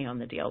lost money on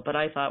the deal, but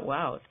I thought,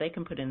 wow, if they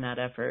can put in that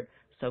effort,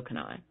 so can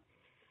I.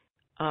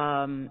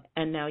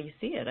 And now you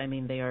see it. I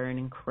mean, they are an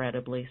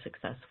incredibly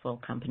successful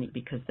company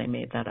because they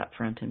made that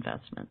upfront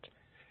investment.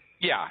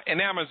 Yeah,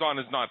 and Amazon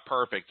is not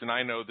perfect, and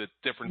I know that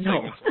different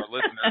segments of our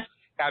listeners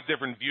have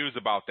different views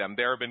about them.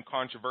 There have been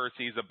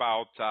controversies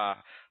about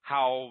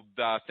how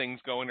the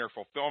things go in their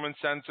fulfillment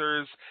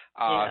centers,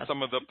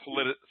 some of the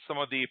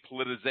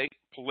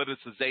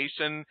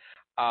politicization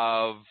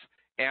of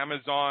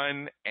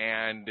Amazon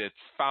and its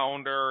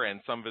founder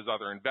and some of his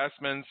other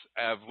investments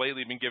have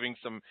lately been giving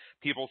some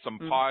people some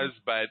pause,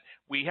 but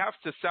we have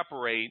to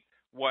separate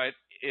what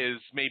is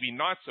maybe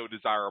not so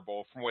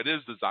desirable from what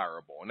is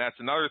desirable. And that's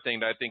another thing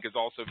that I think is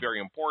also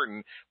very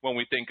important when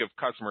we think of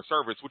customer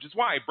service, which is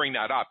why I bring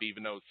that up,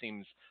 even though it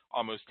seems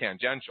almost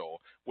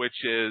tangential,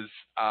 which is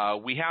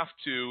we have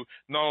to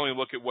not only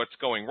look at what's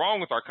going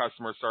wrong with our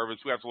customer service,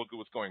 we have to look at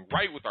what's going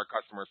right with our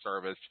customer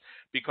service,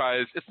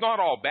 because it's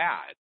not all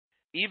bad.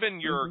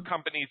 Even your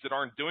companies that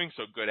aren't doing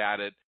so good at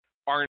it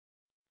aren't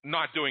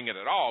not doing it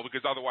at all,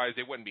 because otherwise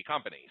they wouldn't be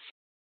companies.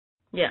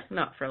 Yeah,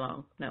 not for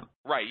long, no.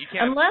 Right, you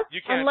can't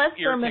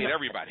irritate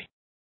everybody.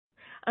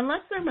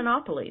 Unless they're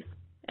monopolies,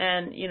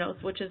 and you know,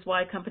 which is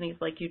why companies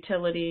like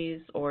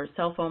utilities or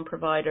cell phone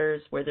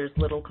providers, where there's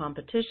little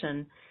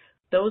competition,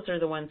 those are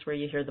the ones where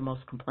you hear the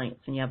most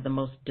complaints and you have the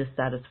most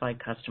dissatisfied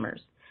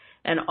customers.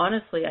 And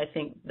honestly, I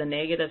think the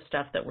negative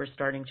stuff that we're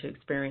starting to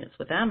experience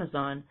with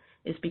Amazon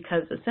is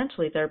because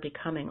essentially they're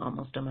becoming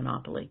almost a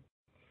monopoly.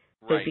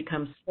 They've Right.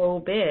 become so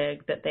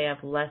big that they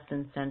have less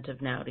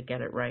incentive now to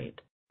get it right.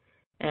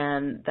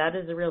 And that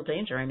is a real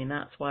danger. I mean,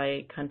 that's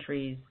why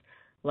countries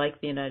like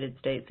the United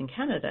States and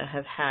Canada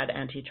have had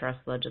antitrust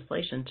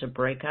legislation to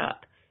break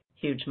up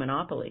huge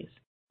monopolies.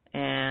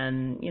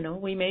 And,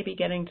 we may be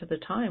getting to the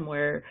time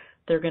where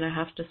they're going to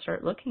have to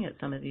start looking at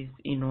some of these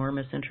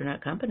enormous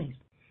internet companies.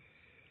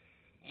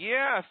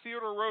 Yeah,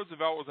 Theodore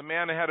Roosevelt was a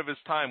man ahead of his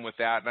time with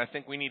that, and I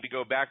think we need to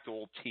go back to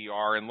old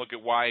TR and look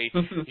at why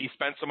he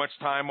spent so much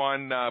time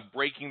on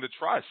breaking the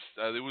trust.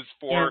 It was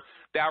for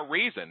that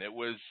reason. It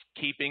was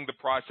keeping the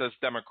process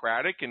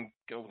democratic and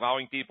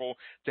allowing people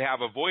to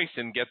have a voice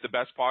and get the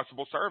best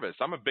possible service.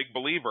 I'm a big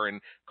believer in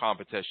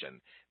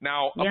competition.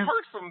 Now,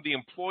 apart from the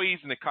employees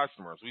and the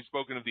customers, we've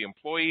spoken of the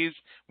employees,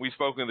 we've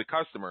spoken of the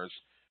customers,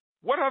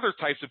 what other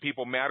types of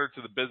people matter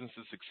to the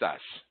business's success?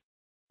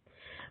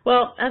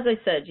 Well, as I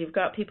said, you've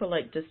got people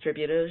like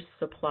distributors,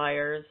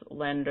 suppliers,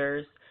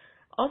 lenders,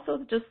 also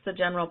just the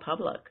general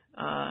public.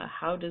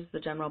 How does the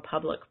general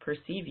public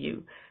perceive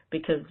you?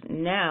 Because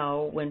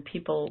now when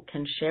people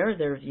can share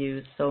their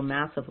views so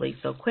massively,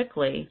 so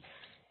quickly,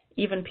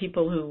 even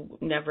people who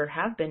never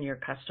have been your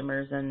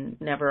customers and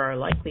never are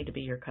likely to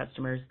be your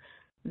customers,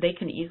 they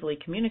can easily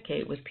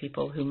communicate with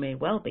people who may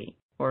well be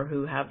or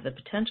who have the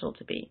potential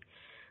to be.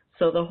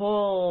 So the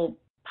whole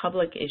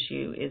public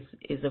issue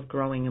is of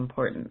growing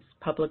importance.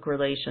 Public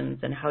relations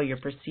and how you're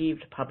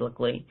perceived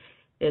publicly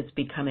is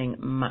becoming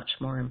much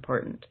more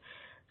important.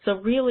 So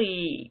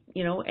really,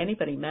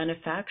 anybody,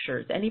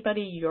 manufacturers,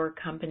 anybody your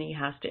company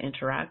has to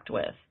interact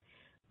with,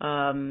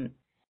 all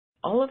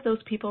of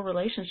those people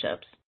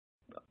relationships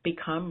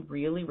become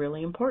really,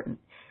 really important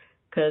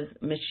because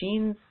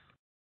machines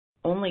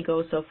only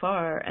go so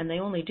far and they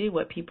only do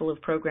what people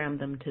have programmed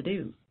them to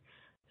do.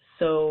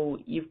 So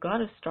you've got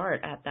to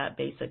start at that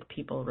basic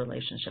people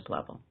relationship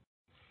level.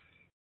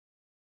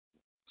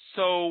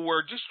 So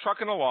we're just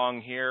trucking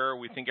along here.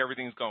 We think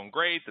everything's going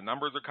great. The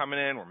numbers are coming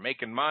in. We're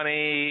making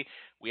money.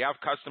 We have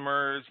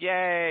customers.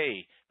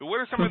 Yay. But what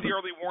are some of the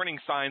early warning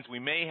signs we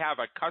may have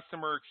a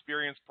customer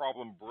experience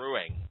problem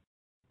brewing?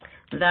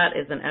 That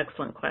is an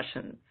excellent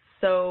question.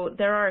 So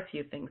there are a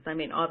few things. I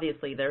mean,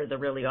 obviously, there are the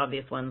really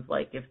obvious ones,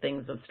 like if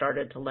things have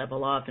started to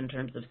level off in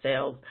terms of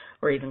sales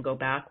or even go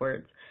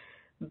backwards.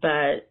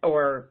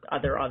 Or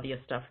other obvious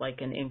stuff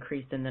like an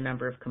increase in the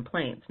number of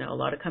complaints. Now, a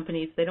lot of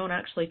companies, they don't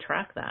actually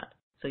track that.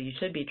 So you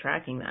should be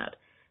tracking that.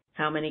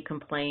 How many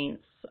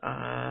complaints,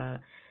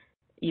 if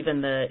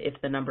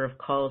the number of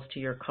calls to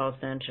your call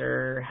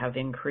center have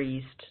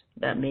increased,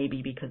 that may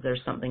be because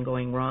there's something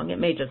going wrong. It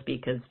may just be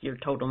because your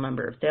total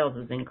number of sales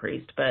has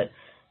increased, but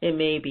it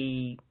may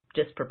be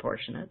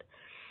disproportionate.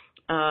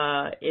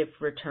 If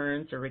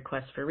returns or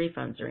requests for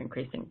refunds are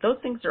increasing. Those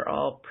things are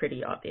all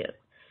pretty obvious.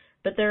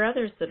 But there are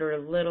others that are a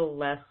little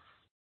less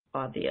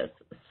obvious,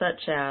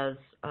 such as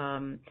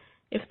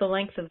if the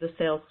length of the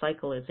sales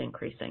cycle is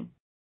increasing.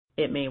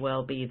 It may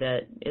well be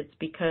that it's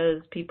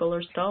because people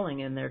are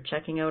stalling and they're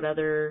checking out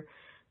other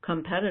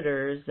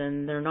competitors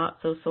and they're not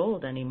so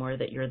sold anymore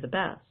that you're the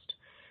best.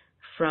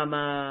 From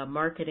a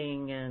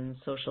marketing and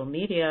social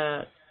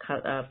media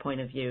point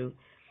of view,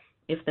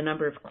 if the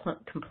number of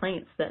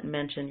complaints that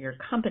mention your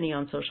company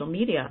on social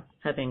media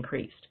have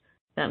increased,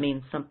 that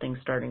means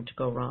something's starting to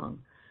go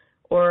wrong.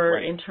 Or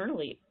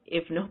internally,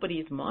 if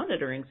nobody's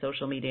monitoring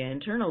social media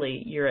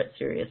internally, you're at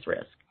serious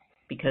risk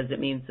because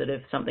it means that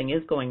if something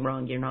is going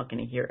wrong, you're not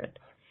going to hear it.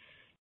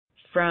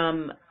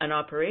 From an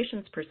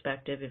operations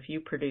perspective, if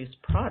you produce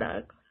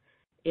products,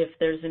 if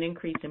there's an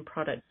increase in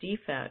product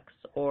defects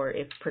or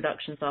if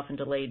production's often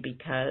delayed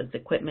because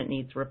equipment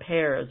needs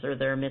repairs or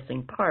there are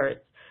missing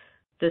parts,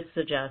 this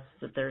suggests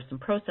that there are some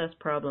process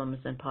problems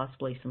and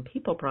possibly some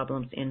people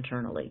problems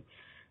internally.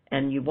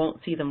 And you won't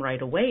see them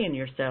right away in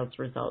your sales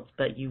results,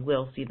 but you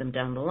will see them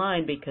down the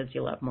line because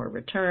you'll have more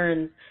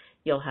returns,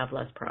 you'll have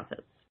less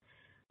profits.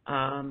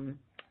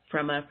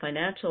 From a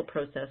financial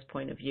process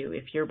point of view,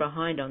 if you're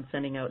behind on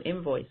sending out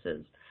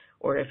invoices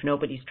or if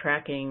nobody's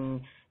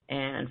tracking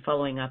and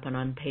following up on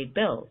unpaid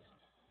bills,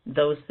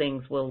 those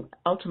things will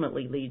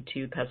ultimately lead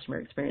to customer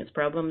experience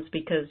problems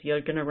because you're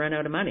going to run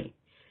out of money.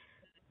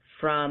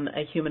 From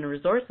a human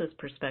resources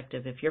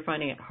perspective, if you're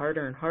finding it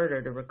harder and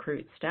harder to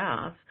recruit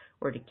staff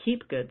or to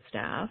keep good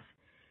staff,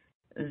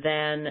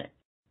 then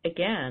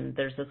again,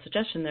 there's a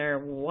suggestion there,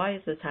 why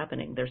is this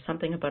happening? There's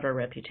something about our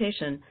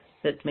reputation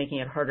that's making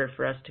it harder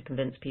for us to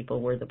convince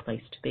people we're the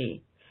place to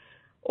be.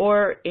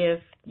 Or if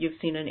you've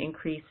seen an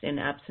increase in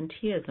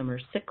absenteeism or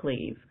sick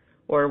leave,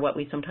 or what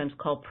we sometimes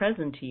call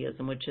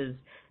presenteeism, which is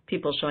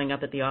people showing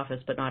up at the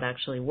office but not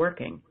actually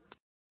working,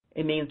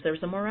 it means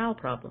there's a morale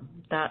problem.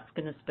 That's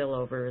going to spill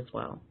over as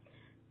well.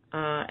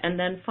 And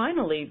then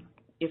finally,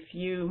 if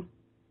you,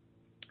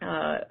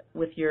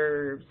 with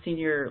your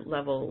senior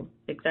level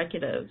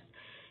executives,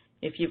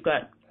 if you've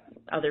got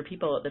other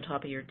people at the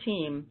top of your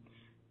team,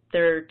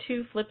 there are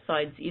two flip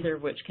sides, either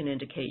of which can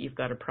indicate you've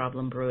got a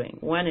problem brewing.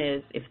 One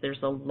is if there's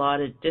a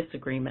lot of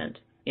disagreement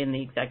in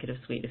the executive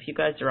suite. If you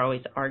guys are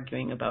always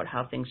arguing about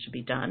how things should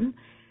be done,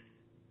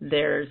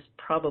 there's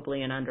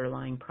probably an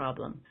underlying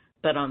problem.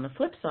 But on the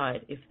flip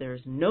side, if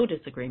there's no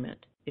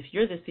disagreement, if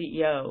you're the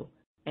CEO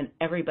and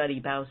everybody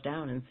bows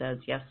down and says,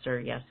 yes,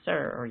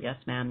 sir, or yes,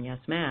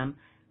 ma'am,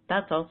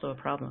 that's also a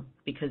problem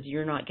because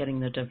you're not getting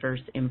the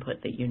diverse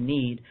input that you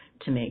need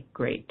to make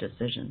great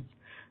decisions.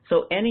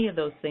 So any of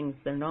those things,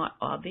 they're not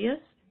obvious,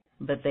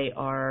 but they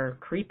are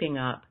creeping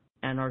up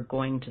and are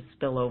going to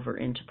spill over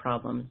into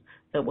problems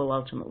that will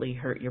ultimately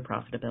hurt your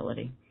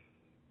profitability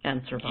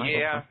and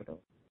survival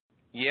possibility.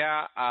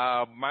 Yeah,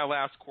 my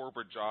last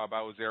corporate job,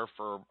 I was there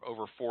for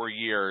over 4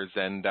 years,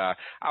 and I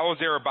was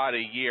there about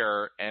a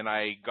year, and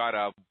I got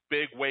a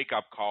big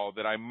wake-up call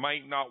that I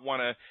might not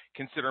want to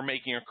consider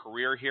making a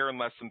career here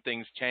unless some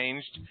things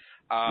changed.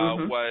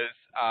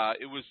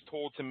 It was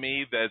told to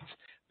me that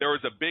there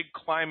was a big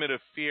climate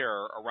of fear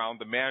around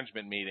the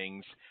management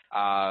meetings.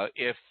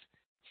 If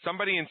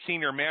somebody in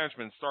senior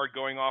management started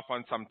going off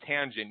on some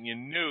tangent, you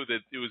knew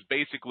that it was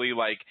basically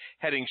like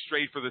heading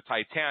straight for the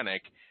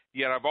Titanic.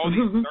 Yet I have all these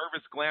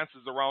nervous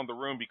glances around the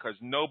room because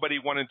nobody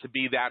wanted to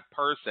be that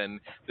person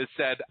that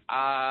said,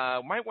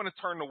 might want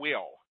to turn the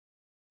wheel.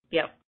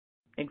 Yep,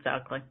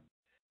 exactly.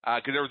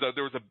 Because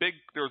there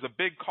was a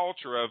big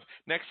culture of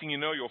next thing you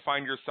know you'll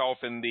find yourself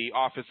in the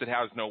office that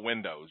has no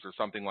windows or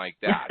something like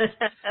that.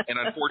 And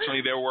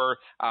unfortunately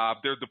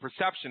there's the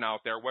perception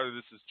out there, whether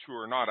this is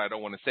true or not I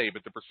don't want to say,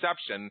 but the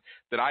perception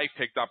that I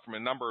picked up from a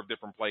number of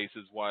different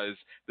places was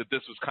that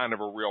this was kind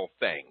of a real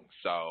thing.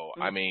 So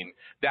I mean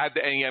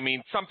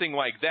something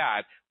like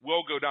that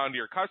will go down to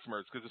your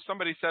customers, because if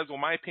somebody says, well,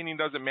 my opinion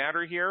doesn't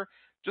matter here,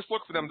 just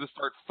look for them to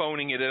start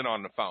phoning it in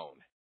on the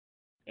phone.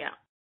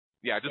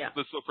 Yeah,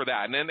 let's look for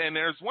that. And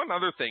there's one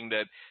other thing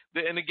that,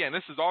 and again,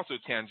 this is also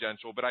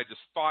tangential, but I just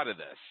thought of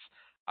this.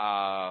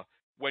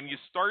 When you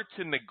start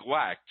to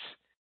neglect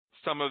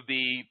some of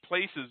the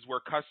places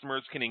where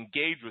customers can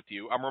engage with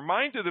you, I'm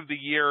reminded of the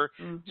year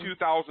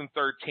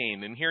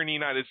 2013. And here in the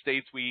United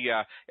States, we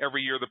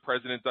every year the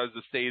president does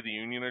the State of the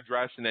Union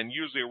address, and then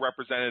usually a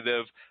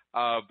representative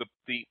of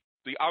the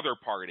other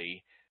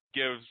party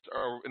gives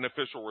an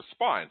official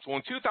response. Well,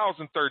 in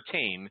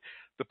 2013,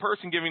 the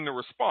person giving the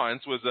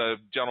response was a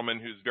gentleman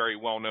who's very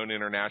well known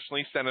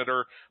internationally,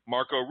 Senator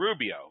Marco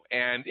Rubio.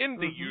 And in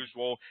the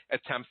usual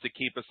attempts to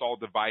keep us all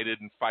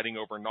divided and fighting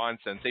over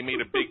nonsense, they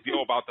made a big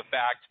deal about the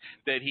fact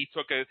that he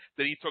took a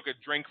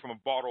drink from a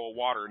bottle of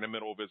water in the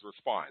middle of his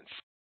response.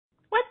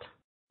 What?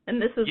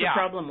 And this is the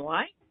problem?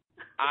 Why?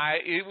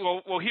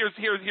 Here's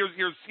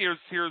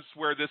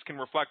where this can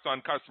reflect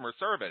on customer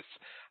service.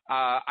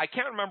 I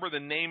can't remember the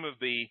name of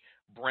the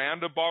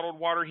brand of bottled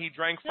water he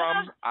drank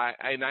from. I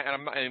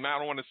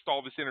don't want to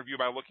stall this interview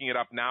by looking it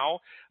up now,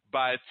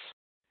 but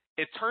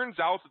it turns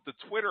out that the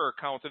Twitter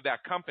account of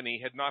that company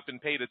had not been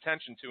paid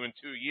attention to in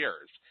 2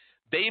 years.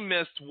 They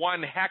missed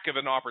one heck of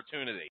an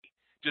opportunity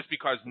just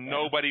because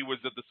nobody was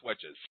at the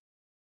switches.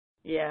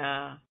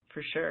 Yeah,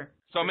 for sure.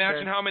 So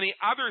imagine how many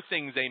other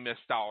things they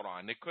missed out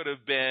on. It could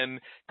have been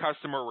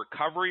customer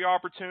recovery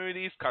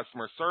opportunities,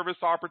 customer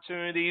service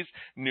opportunities,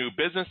 new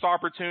business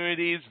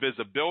opportunities,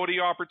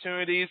 visibility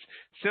opportunities,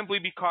 simply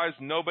because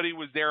nobody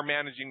was there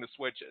managing the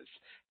switches.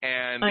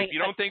 And if you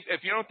don't think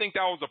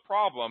that was a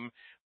problem,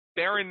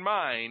 bear in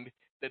mind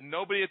that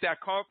nobody at that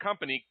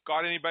company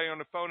got anybody on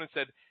the phone and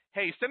said,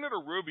 hey,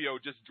 Senator Rubio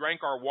just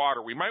drank our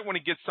water. We might want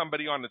to get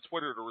somebody on the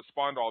Twitter to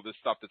respond to all this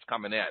stuff that's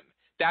coming in.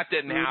 That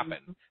didn't happen.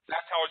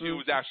 That's how it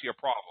was actually a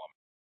problem.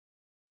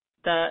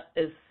 That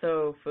is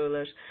so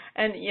foolish.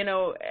 And,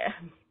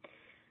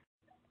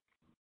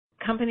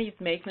 companies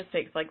make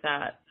mistakes like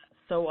that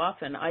so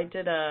often.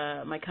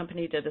 My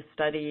company did a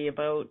study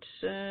about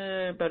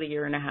a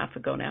year and a half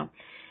ago now.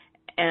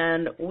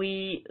 And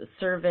we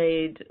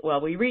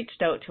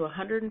reached out to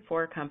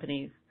 104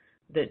 companies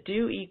that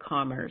do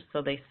e-commerce,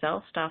 so they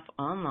sell stuff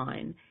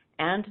online,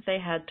 and they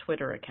had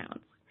Twitter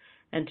accounts.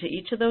 And to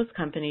each of those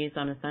companies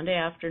on a Sunday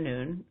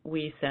afternoon,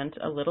 we sent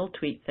a little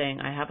tweet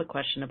saying, I have a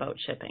question about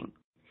shipping.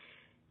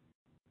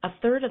 A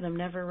third of them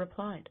never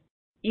replied,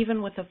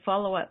 even with a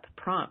follow-up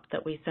prompt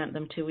that we sent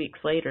them 2 weeks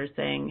later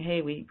saying,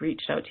 hey, we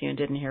reached out to you and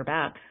didn't hear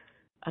back.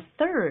 A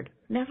third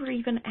never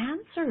even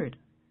answered.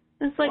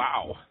 And it's like,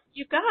 wow.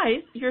 You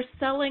guys, you're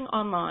selling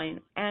online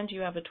and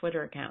you have a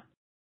Twitter account.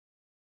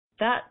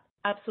 That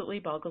absolutely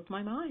boggles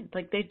my mind.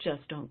 Like, they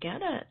just don't get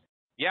it.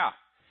 Yeah.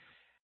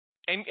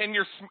 And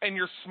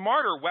your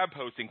smarter web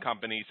hosting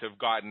companies have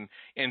gotten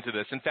into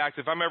this. In fact,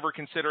 if I'm ever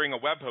considering a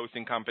web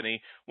hosting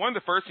company, one of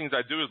the first things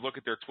I do is look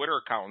at their Twitter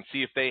account and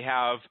see if they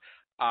have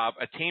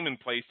a team in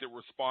place that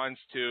responds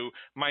to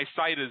my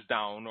site is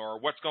down or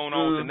what's going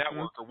on with the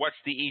network or what's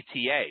the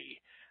ETA.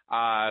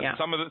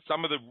 Some of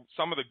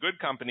the good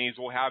companies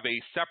will have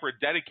a separate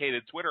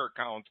dedicated Twitter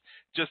account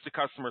just to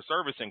customer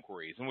service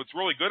inquiries. And what's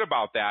really good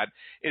about that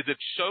is it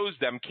shows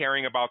them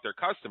caring about their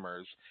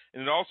customers,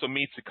 and it also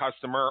meets the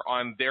customer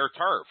on their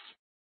turf.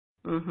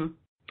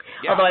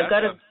 Although I've got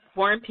to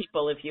warn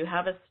people, if you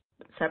have a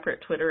separate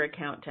Twitter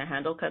account to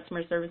handle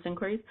customer service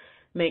inquiries,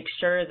 make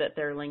sure that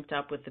they're linked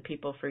up with the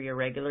people for your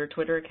regular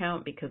Twitter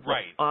account, because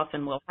what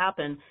often will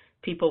happen,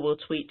 people will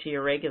tweet to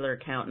your regular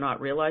account not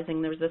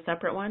realizing there's a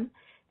separate one.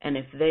 And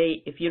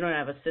if you don't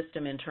have a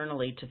system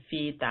internally to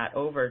feed that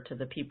over to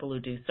the people who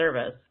do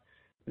service,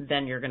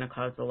 then you're going to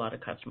cause a lot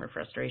of customer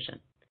frustration.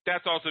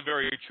 That's also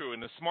very true.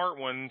 And the smart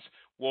ones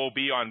will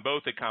be on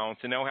both accounts,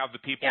 and they'll have the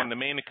people on the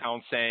main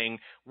account saying,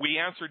 we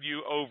answered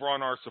you over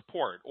on our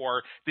support.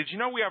 Or, did you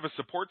know we have a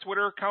support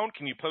Twitter account?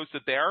 Can you post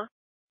it there?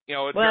 You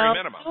know, at very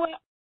minimum.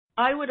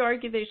 I would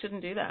argue they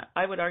shouldn't do that.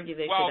 I would argue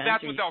they should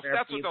that's what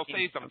they'll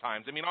say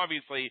sometimes. I mean,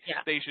 obviously,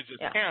 they should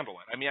just handle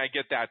it. I mean, I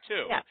get that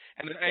too. Yeah.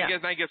 And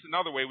I guess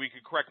another way we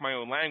could correct my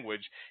own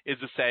language is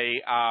to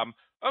say,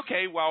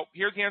 okay, well,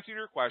 here's the answer to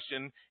your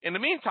question. In the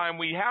meantime,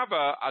 we have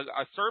a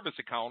service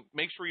account.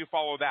 Make sure you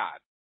follow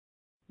that.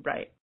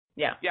 Right.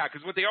 Yeah. Yeah,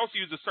 because what they also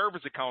use the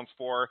service accounts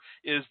for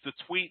is the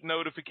tweet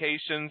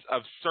notifications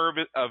of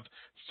server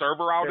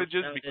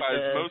outages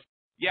because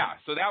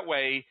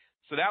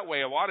so that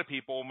way a lot of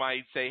people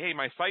might say, hey,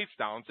 my site's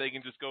down, so they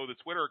can just go to the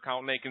Twitter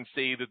account and they can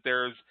see that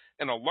there's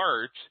an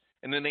alert,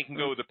 and then they can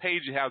go to the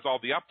page that has all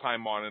the uptime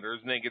monitors,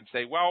 and they can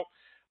say, well,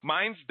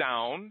 mine's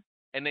down,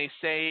 and they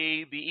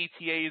say the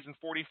ETA is in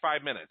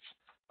 45 minutes.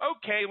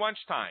 Okay,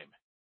 lunchtime.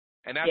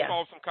 And that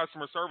solves some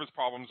customer service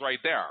problems right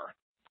there.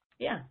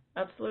 Yeah,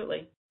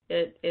 absolutely.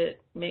 It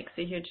makes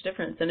a huge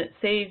difference, and it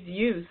saves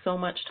you so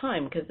much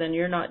time because then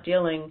you're not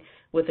dealing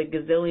with a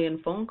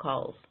gazillion phone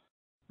calls.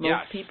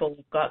 Most people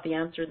got the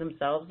answer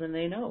themselves, and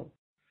they know.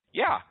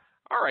 Yeah.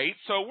 All right.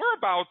 So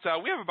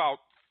we have about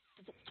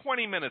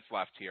 20 minutes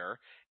left here,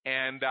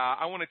 and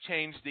I want to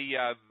change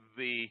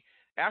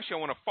Actually, I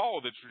want to follow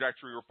the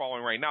trajectory we're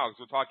following right now because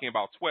we're talking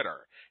about Twitter.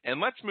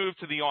 And let's move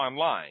to the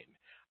online.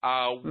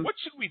 What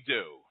should we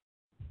do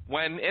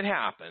when it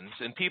happens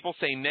and people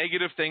say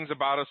negative things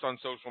about us on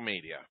social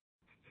media?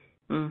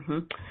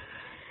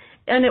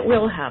 And it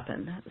will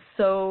happen.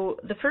 So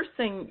the first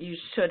thing you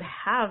should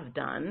have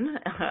done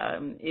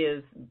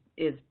is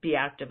be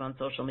active on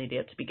social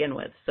media to begin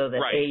with, so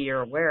that A,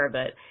 you're aware of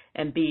it,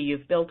 and B,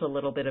 you've built a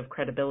little bit of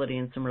credibility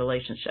in some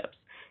relationships.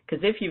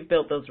 Because if you've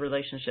built those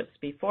relationships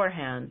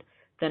beforehand,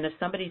 then if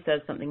somebody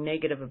says something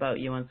negative about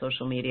you on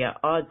social media,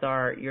 odds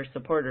are your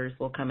supporters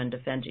will come and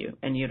defend you,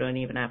 and you don't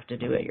even have to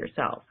do it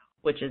yourself,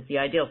 which is the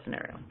ideal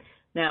scenario.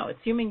 Now,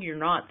 assuming you're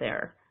not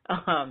there,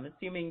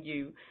 assuming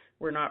you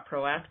were not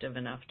proactive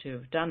enough to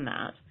have done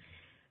that,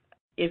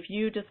 if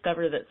you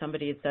discover that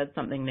somebody has said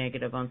something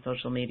negative on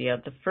social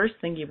media, the first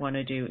thing you want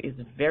to do is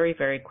very,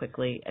 very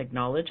quickly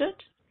acknowledge it.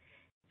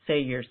 Say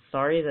you're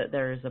sorry that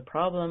there is a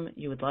problem,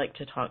 you would like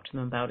to talk to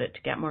them about it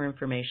to get more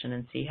information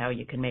and see how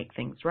you can make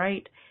things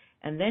right,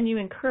 and then you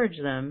encourage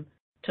them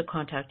to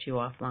contact you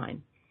offline.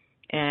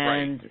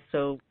 And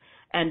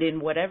and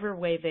in whatever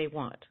way they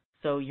want.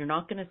 So you're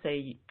not going to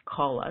say,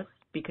 call us,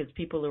 because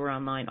people who are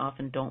online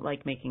often don't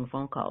like making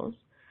phone calls.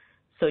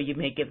 So you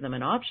may give them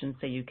an option,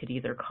 say you could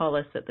either call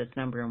us at this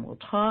number and we'll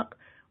talk,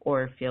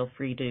 or feel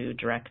free to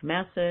direct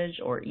message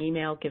or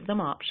email, give them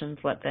options,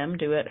 let them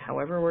do it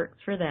however works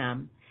for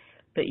them.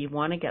 But you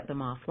want to get them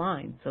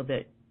offline so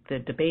that the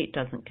debate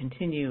doesn't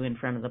continue in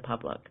front of the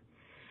public.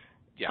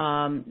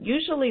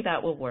 Usually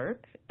that will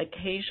work.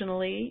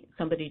 Occasionally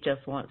somebody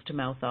just wants to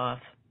mouth off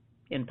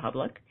in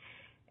public.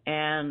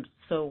 And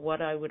so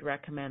what I would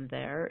recommend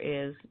there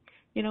is,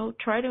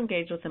 try to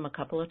engage with them a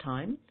couple of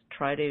times.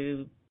 Try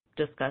to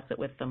discuss it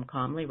with them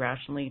calmly,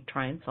 rationally,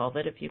 try and solve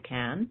it if you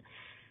can.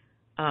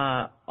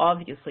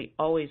 Obviously,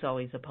 always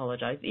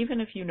apologize.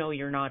 Even if you know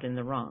you're not in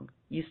the wrong,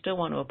 you still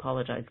want to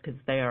apologize because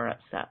they are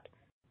upset.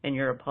 And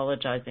you're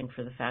apologizing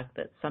for the fact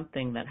that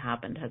something that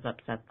happened has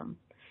upset them.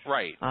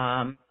 Right.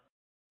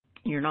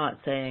 You're not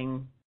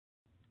saying,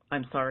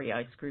 I'm sorry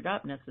I screwed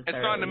up necessarily.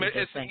 It's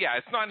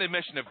not an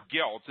admission of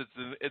guilt.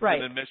 It's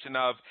an admission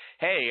of,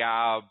 hey,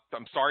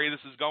 I'm sorry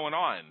this is going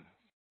on.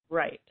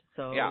 Right.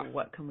 So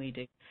what can we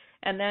do?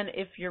 And then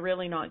if you're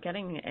really not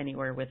getting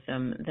anywhere with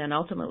them, then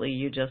ultimately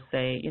you just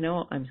say,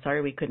 I'm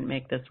sorry we couldn't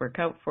make this work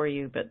out for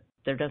you, but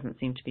there doesn't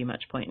seem to be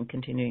much point in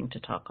continuing to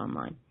talk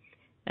online,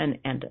 and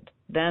end it.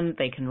 Then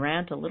they can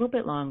rant a little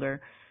bit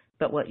longer,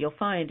 but what you'll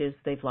find is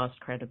they've lost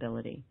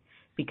credibility.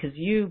 Because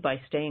you, by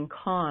staying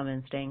calm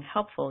and staying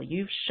helpful,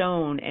 you've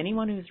shown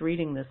anyone who's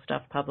reading this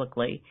stuff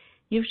publicly,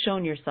 you've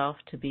shown yourself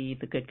to be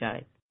the good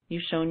guys.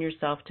 You've shown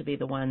yourself to be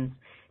the ones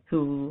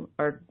who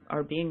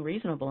are being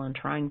reasonable and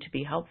trying to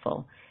be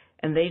helpful.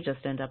 And they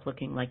just end up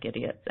looking like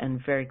idiots,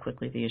 and very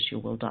quickly the issue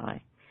will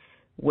die.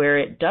 Where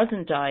it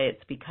doesn't die,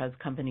 it's because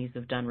companies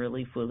have done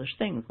really foolish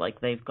things,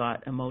 like they've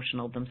got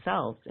emotional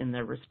themselves in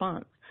their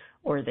response,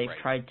 or they've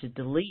tried to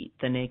delete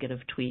the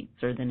negative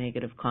tweets or the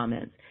negative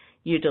comments.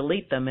 You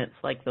delete them, it's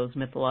like those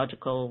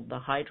mythological, the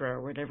Hydra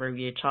or whatever,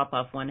 you chop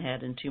off one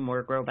head and two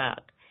more grow back.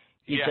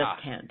 You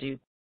just can't do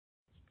that.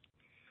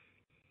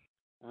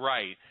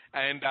 Right.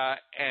 And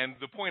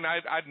the point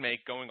I'd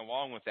make going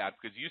along with that,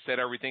 because you said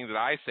everything that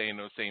I say in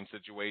those same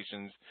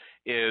situations,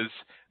 is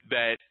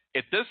that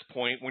at this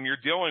point, when you're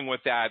dealing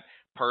with that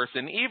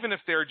person, even if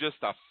they're just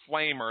a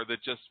flamer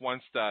that just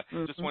wants to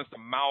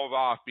mouth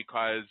off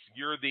because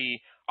you're the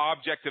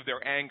object of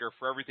their anger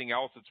for everything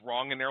else that's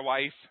wrong in their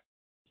life,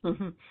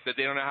 that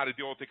they don't know how to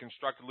deal with it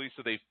constructively,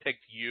 so they've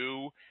picked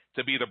you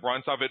to be the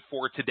brunt of it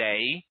for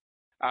today.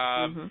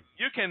 Mm-hmm.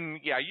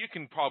 You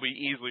can probably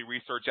easily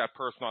research that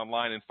person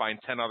online and find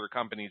 10 other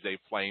companies they've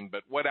flamed,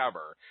 but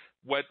whatever.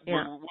 What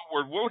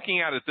we're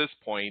looking at this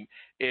point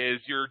is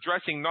you're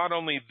addressing not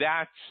only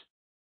that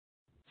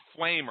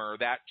flamer,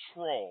 that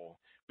troll,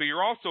 but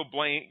you're also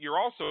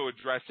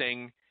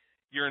addressing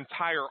your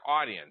entire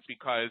audience,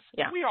 because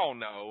we all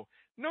know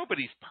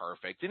nobody's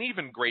perfect, and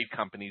even great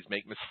companies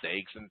make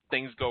mistakes and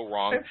things go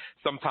wrong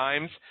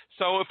sometimes.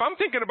 So if I'm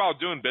thinking about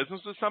doing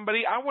business with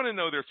somebody, I want to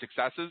know their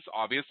successes,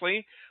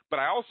 obviously, but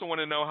I also want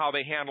to know how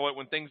they handle it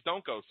when things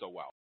don't go so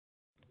well.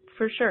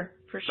 For sure.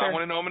 So I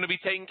want to know I'm going to be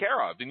taken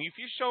care of. And if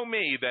you show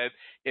me that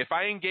if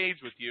I engage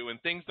with you and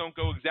things don't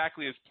go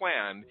exactly as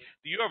planned,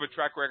 do you have a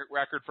track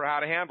record for how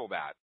to handle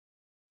that?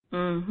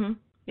 Mm-hmm.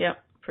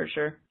 Yep, for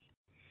sure.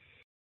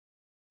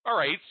 All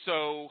right,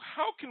 so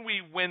how can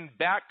we win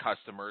back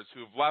customers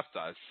who've left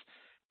us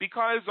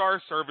because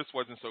our service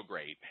wasn't so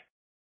great?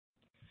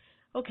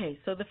 Okay,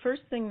 so the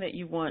first thing that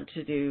you want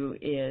to do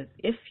is,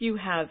 if you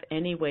have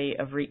any way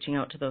of reaching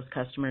out to those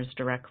customers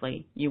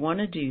directly, you want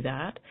to do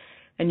that,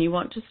 and you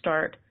want to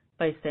start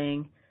by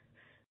saying,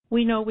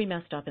 we know we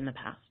messed up in the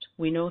past.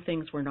 We know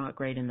things were not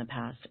great in the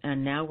past,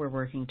 and now we're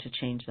working to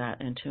change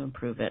that and to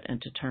improve it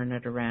and to turn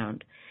it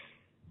around.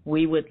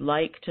 We would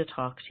like to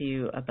talk to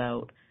you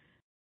about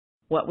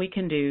what we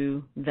can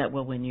do that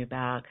will win you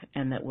back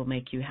and that will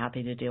make you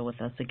happy to deal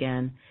with us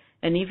again.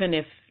 And even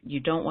if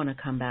you don't want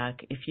to come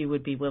back, if you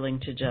would be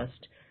willing to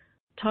just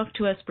talk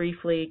to us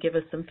briefly, give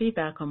us some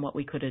feedback on what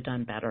we could have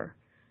done better,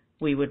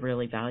 we would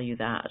really value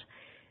that.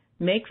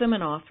 Make them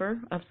an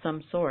offer of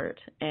some sort.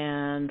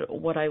 And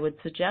what I would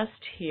suggest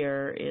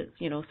here is,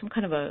 some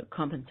kind of a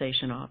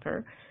compensation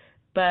offer,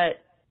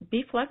 but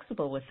be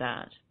flexible with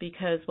that,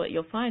 because what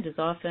you'll find is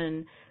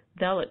often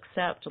they'll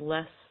accept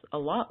a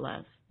lot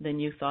less than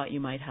you thought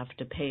you might have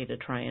to pay to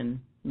try and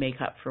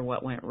make up for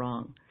what went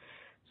wrong.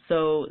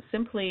 So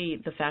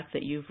simply the fact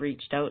that you've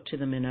reached out to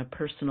them in a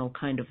personal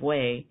kind of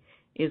way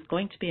is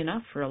going to be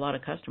enough for a lot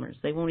of customers.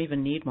 They won't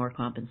even need more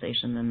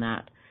compensation than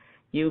that.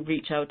 You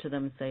reach out to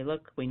them and say,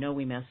 look, we know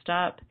we messed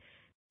up.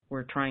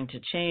 We're trying to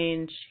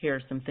change. Here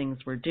are some things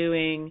we're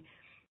doing.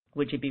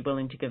 Would you be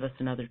willing to give us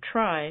another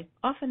try?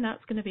 Often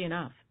that's going to be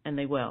enough, and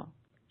they will.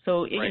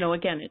 So, right.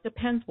 Again, it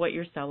depends what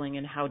you're selling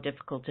and how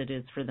difficult it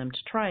is for them to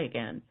try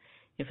again.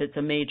 If it's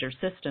a major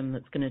system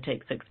that's going to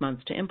take 6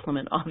 months to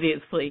implement,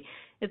 obviously,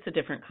 it's a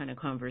different kind of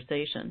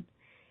conversation.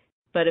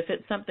 But if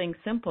it's something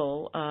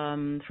simple,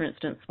 for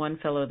instance, one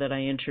fellow that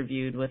I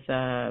interviewed with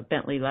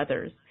Bentley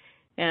Leathers,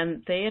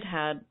 and they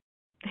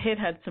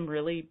had some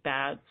really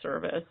bad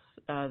service.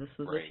 This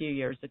was right. a few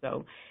years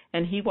ago.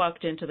 And he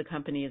walked into the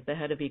company as the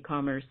head of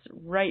e-commerce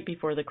right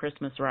before the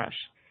Christmas rush.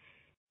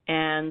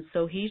 And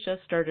so he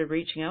just started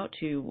reaching out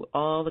to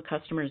all the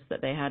customers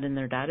that they had in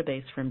their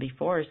database from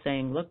before,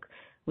 saying, look,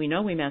 we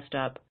know we messed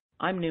up.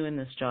 I'm new in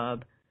this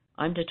job.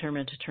 I'm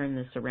determined to turn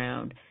this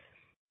around.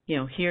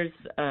 Here's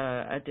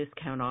a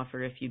discount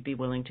offer if you'd be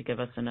willing to give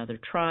us another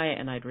try,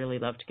 and I'd really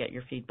love to get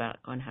your feedback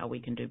on how we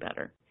can do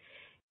better.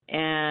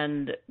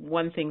 And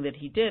one thing that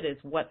he did is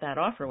what that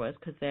offer was,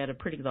 because they had a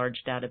pretty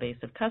large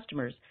database of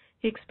customers,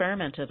 he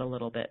experimented a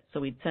little bit.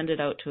 So he'd send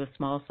it out to a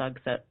small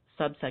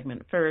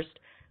subsegment first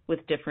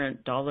with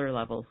different dollar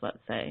levels, let's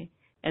say,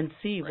 and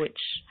see which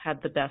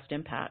had the best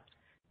impact,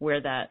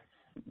 where that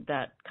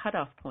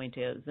cutoff point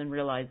is, and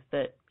realize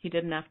that he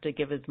didn't have to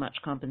give as much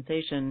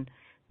compensation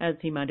as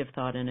he might have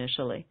thought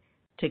initially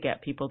to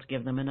get people to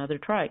give them another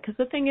try. Because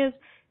the thing is,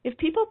 if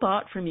people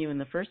bought from you in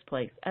the first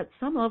place, at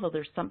some level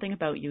there's something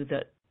about you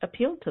that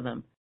appealed to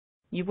them.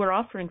 You were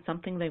offering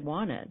something they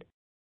wanted.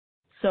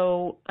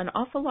 So an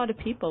awful lot of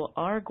people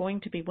are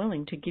going to be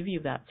willing to give you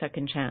that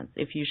second chance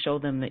if you show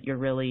them that you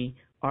really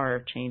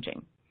are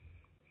changing.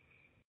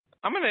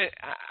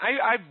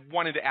 I've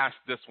wanted to ask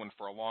this one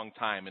for a long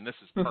time, and this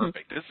is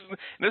perfect. Mm-hmm.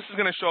 This is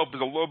going to show up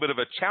as a little bit of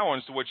a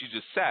challenge to what you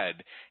just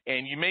said,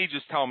 and you may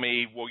just tell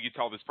me, well, you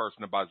tell this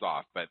person to buzz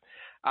off. But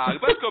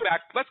let's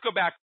go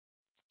back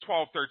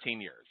 12,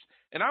 13 years.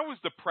 And I was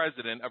the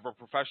president of a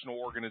professional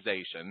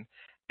organization,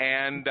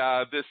 and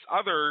this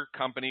other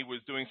company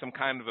was doing some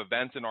kind of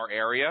event in our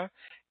area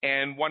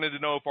and wanted to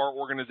know if our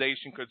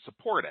organization could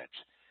support it.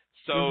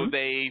 So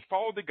they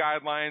followed the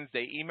guidelines.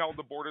 They emailed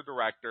the board of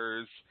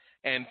directors.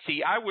 And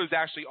see, I was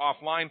actually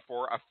offline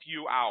for a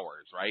few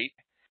hours, right?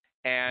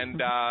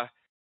 And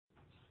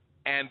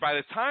and by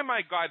the time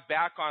I got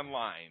back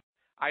online,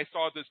 I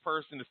saw this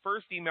person had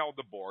first emailed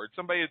the board.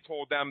 Somebody had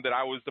told them that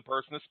I was the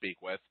person to speak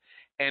with,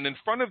 and in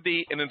front of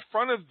the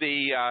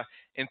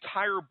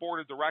entire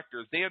board of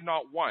directors, they had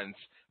not once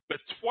but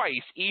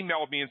twice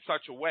emailed me in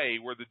such a way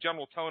where the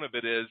general tone of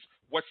it is,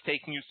 "What's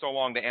taking you so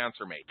long to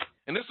answer me?"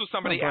 And this was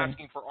somebody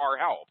asking for our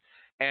help.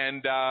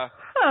 And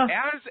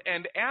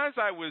as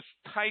I was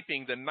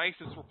typing the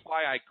nicest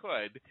reply I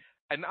could,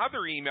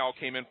 another email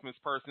came in from this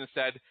person that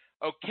said,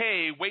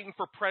 "Okay, waiting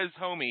for Prez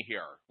Homie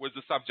here," was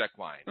the subject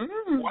line. Well,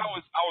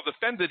 I was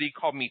offended he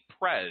called me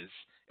Prez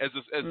as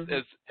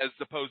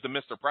opposed to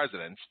Mr.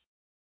 President.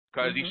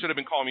 because he should have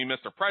been calling me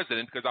Mr.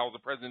 President because I was the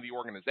president of the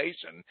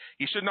organization.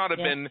 He should not have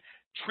been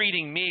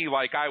treating me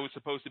like I was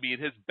supposed to be at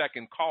his beck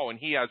and call, and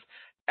he has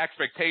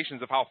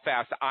expectations of how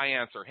fast I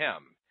answer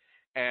him.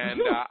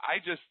 And I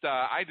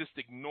just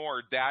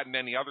ignored that and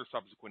any other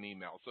subsequent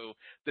email. So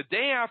the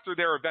day after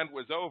their event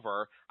was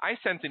over, I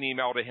sent an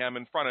email to him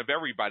in front of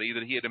everybody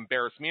that he had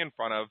embarrassed me in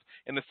front of,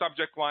 and the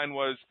subject line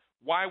was,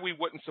 why we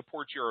wouldn't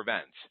support your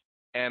event.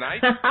 And I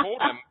told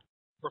him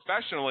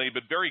professionally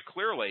but very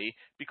clearly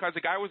because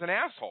the guy was an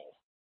asshole.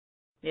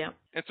 Yeah.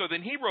 And so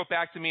then he wrote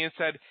back to me and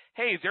said,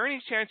 hey, is there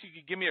any chance you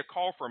could give me a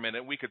call for a minute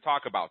and we could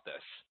talk about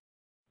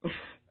this?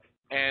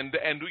 and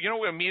you know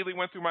what immediately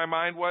went through my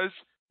mind was,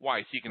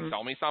 why, so you can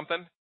sell me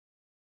something?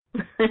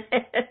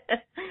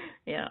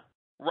 Yeah.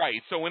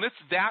 Right. So when it's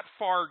that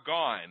far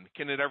gone,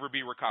 can it ever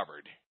be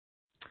recovered?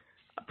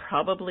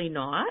 Probably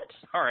not.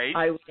 All right.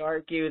 I would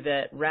argue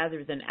that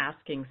rather than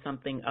asking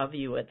something of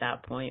you at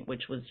that point,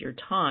 which was your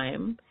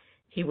time,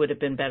 he would have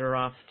been better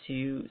off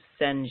to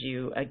send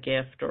you a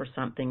gift or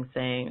something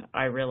saying,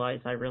 I realize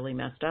I really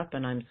messed up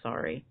and I'm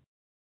sorry.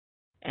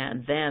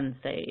 And then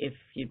say, if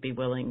you'd be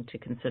willing to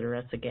consider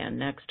us again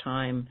next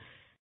time,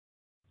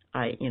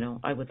 I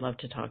would love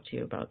to talk to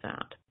you about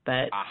that.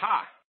 But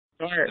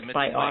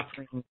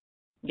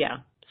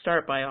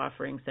start by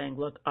offering saying,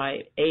 look,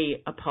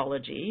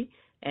 apology,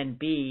 and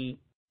B,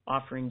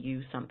 offering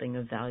you something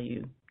of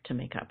value to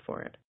make up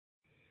for it.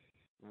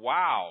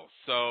 Wow.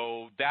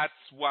 So that's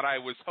what I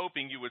was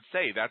hoping you would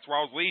say. That's where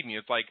I was leading you.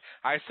 It's like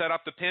I set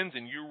up the pins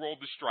and you rolled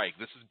the strike.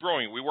 This is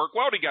brilliant. We work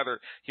well together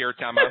here,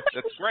 Tema.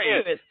 That's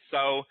great.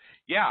 So,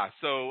 yeah.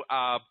 So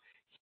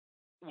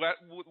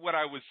what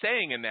I was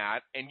saying in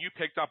that, and you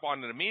picked up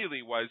on it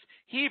immediately, was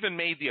he even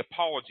made the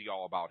apology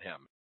all about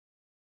him.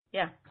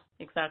 Yeah,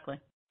 exactly.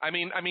 I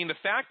mean, the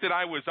fact that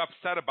I was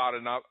upset about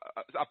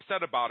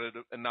it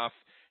enough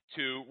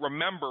to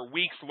remember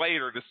weeks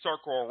later to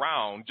circle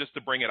around just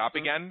to bring it up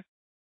again.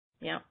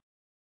 Yeah.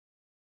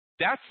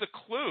 That's the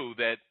clue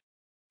that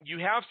you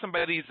have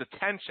somebody's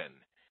attention,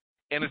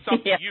 and it's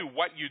up to you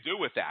what you do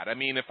with that. I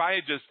mean, if I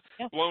had just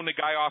blown the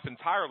guy off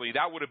entirely,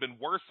 that would have been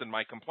worse than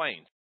my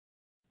complaint.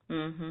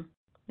 Mhm.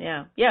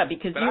 Yeah. Yeah,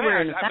 because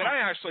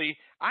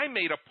I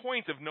made a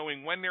point of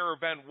knowing when their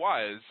event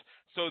was,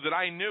 so that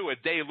I knew a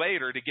day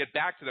later to get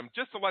back to them,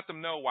 just to let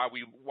them know why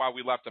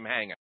we left them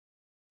hanging.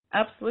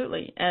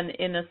 Absolutely. And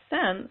in a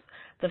sense,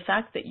 the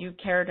fact that you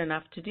cared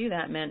enough to do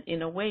that meant,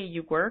 in a way,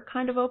 you were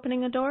kind of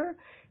opening a door,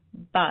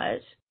 but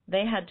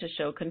they had to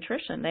show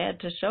contrition. They had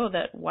to show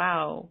that,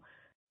 wow,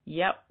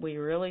 yep, we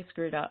really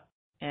screwed up,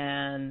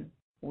 and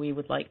we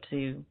would like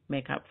to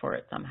make up for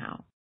it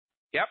somehow.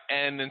 Yep,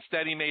 and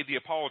instead he made the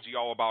apology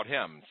all about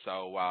him.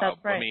 So that's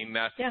right. I mean,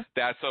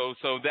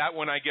 so that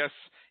one, I guess,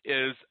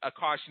 is a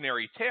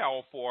cautionary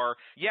tale for,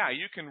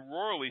 you can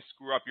royally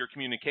screw up your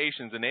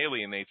communications and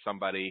alienate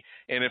somebody,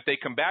 and if they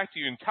come back to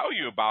you and tell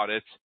you about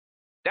it,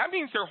 that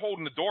means they're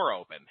holding the door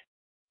open.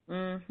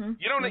 Mm-hmm.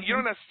 You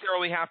don't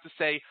necessarily have to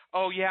say,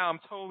 oh yeah, I'm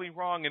totally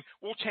wrong and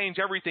we'll change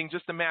everything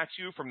just to match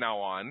you from now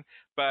on,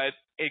 but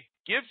it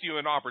gives you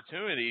an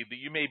opportunity that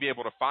you may be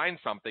able to find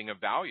something of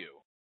value.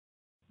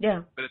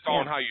 Yeah. But it's all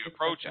on how you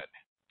approach it.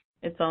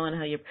 It's all on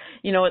how you,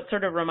 it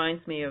sort of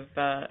reminds me of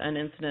an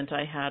incident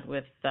I had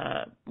with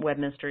Web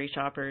Mystery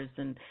Shoppers,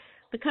 and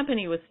the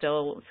company was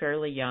still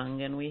fairly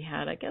young, and we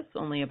had, I guess,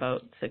 only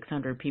about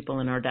 600 people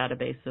in our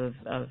database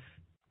of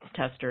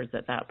testers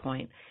at that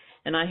point.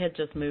 And I had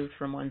just moved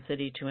from one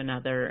city to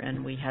another,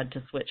 and we had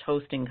to switch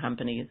hosting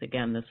companies.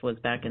 Again, this was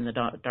back in the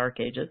dark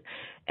ages.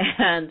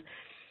 And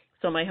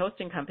so my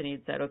hosting company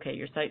had said, okay,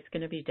 your site's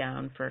going to be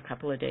down for a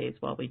couple of days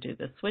while we do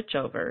this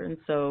switchover. And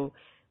so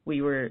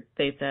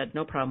they said,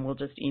 no problem, we'll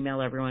just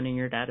email everyone in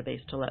your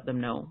database to let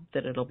them know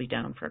that it'll be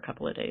down for a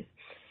couple of days.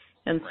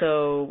 And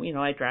so,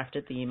 I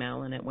drafted the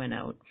email and it went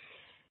out.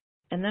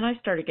 And then I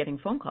started getting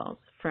phone calls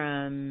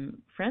from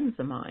friends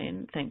of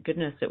mine. Thank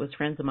goodness it was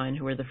friends of mine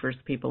who were the first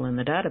people in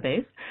the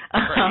database,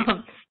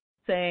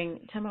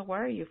 saying, Tema, why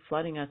are you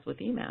flooding us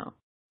with email?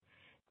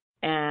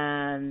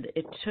 And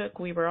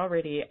we were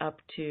already up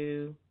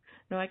to,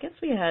 I guess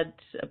we had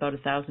about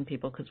 1,000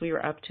 people, because we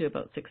were up to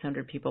about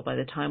 600 people by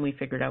the time we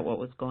figured out what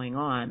was going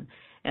on.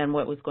 And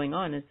what was going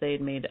on is they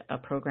had made a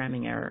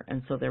programming error,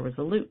 and so there was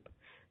a loop.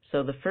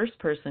 So the first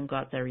person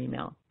got their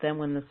email. Then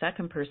when the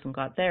second person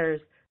got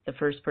theirs, the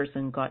first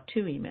person got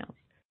 2 emails.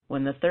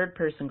 When the third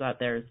person got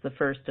theirs, the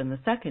first and the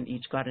second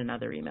each got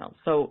another email.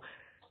 So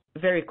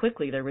very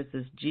quickly there was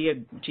this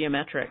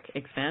geometric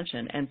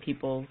expansion, and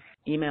people's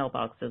email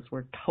boxes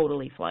were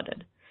totally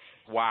flooded.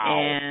 Wow.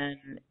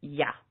 And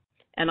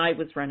and I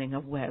was running a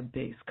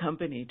web-based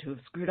company to have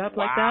screwed up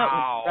like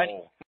that.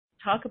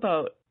 Talk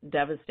about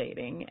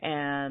devastating.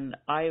 And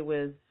I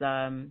was,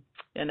 and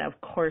of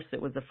course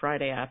it was a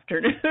Friday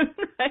afternoon,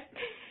 right?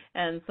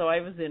 And so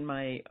I was in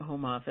my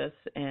home office,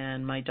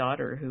 and my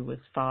daughter, who was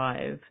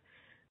 5,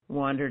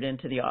 wandered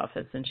into the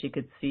office, and she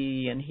could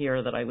see and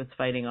hear that I was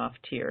fighting off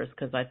tears,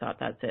 because I thought,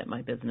 that's it,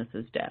 my business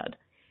is dead.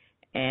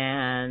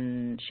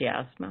 And she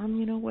asked,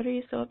 Mom, what are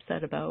you so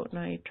upset about? And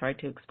I tried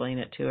to explain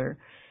it to her.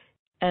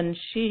 And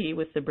she,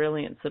 with the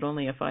brilliance that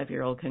only a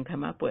 5-year-old can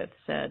come up with,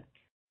 said,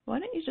 why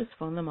don't you just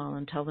phone them all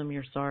and tell them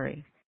you're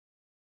sorry?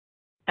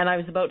 And I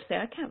was about to say,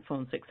 I can't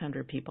phone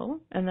 600 people.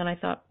 And then I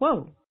thought,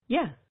 whoa,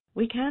 yes,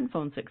 we can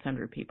phone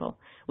 600 people.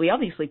 We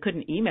obviously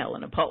couldn't email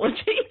an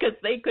apology because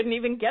they couldn't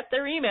even get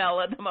their email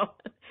at the moment.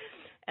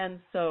 And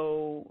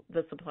so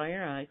the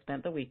supplier and I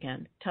spent the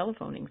weekend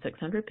telephoning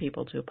 600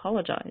 people to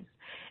apologize.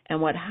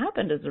 And what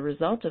happened as a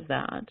result of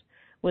that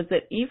was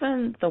that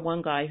even the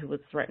one guy who was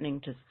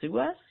threatening to sue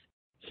us,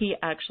 he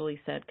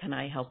actually said, can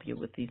I help you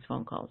with these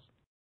phone calls?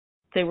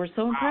 They were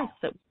so impressed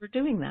that we were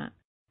doing that.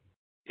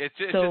 It's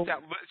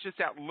just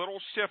that little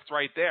shift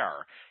right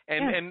there,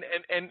 and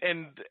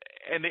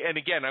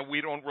again, we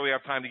don't really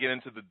have time to get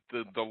into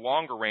the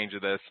longer range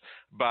of this,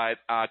 but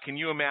can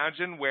you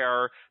imagine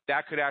where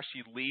that could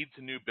actually lead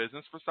to new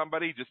business for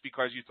somebody just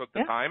because you took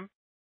the time?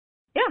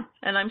 Yeah,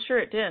 and I'm sure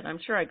it did.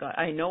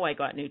 I know I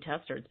got new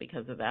testers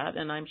because of that,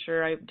 and I'm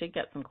sure I did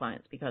get some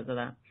clients because of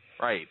that.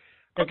 Right.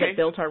 Because it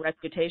built our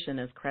reputation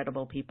as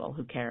credible people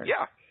who cared.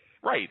 Yeah.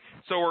 Right.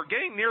 So we're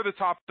getting near the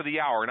top of the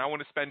hour, and I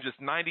want to spend just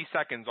 90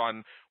 seconds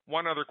on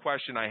one other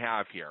question I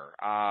have here.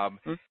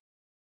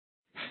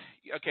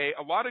 Okay,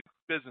 a lot of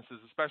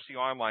businesses, especially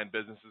online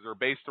businesses, are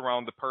based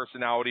around the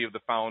personality of the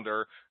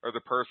founder or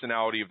the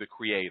personality of the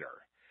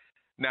creator.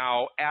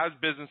 Now, as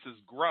businesses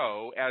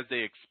grow, as they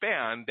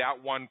expand,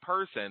 that one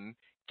person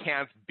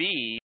can't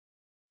be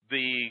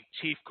the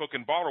chief cook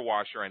and bottle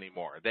washer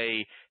anymore.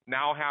 They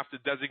now have to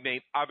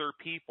designate other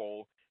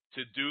people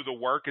to do the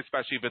work,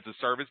 especially if it's a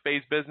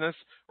service-based business,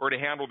 or to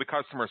handle the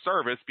customer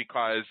service,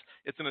 because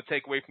it's going to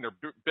take away from their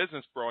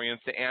business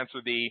brilliance to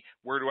answer the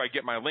where do I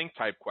get my link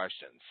type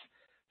questions.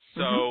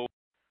 So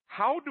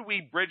how do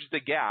we bridge the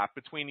gap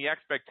between the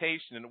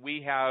expectation and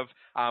we have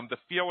the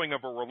feeling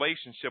of a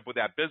relationship with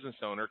that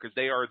business owner because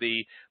they are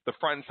the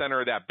front and center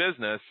of that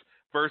business,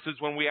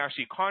 versus when we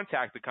actually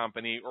contact the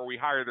company or we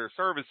hire their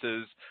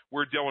services,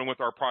 we're dealing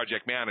with our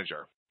project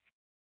manager?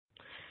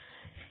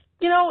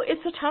 You know,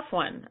 it's a tough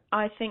one.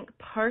 I think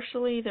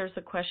partially there's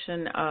a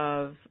question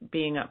of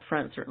being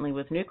upfront, certainly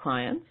with new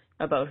clients,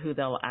 about who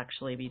they'll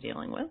actually be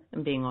dealing with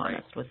and being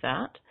honest with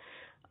that.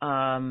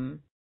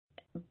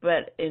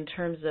 But in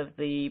terms of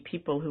the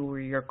people who were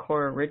your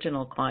core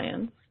original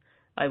clients,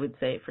 I would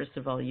say, first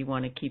of all, you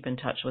want to keep in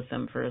touch with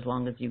them for as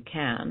long as you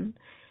can.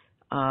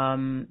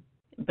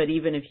 But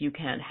even if you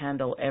can't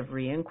handle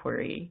every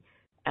inquiry,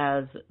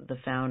 as the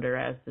founder,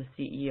 as the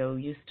CEO,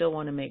 you still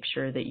want to make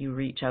sure that you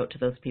reach out to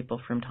those people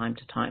from time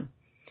to time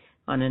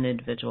on an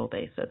individual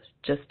basis,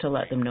 just to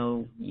let them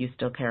know you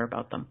still care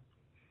about them.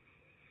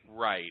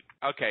 Right.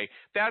 Okay.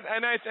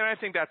 I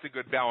think that's a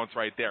good balance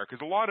right there,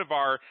 because a lot of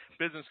our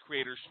business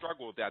creators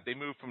struggle with that. They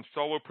move from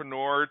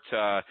solopreneur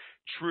to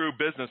true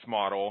business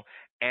model,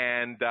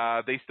 and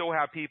they still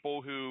have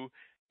people who,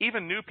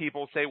 even new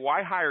people, say, well,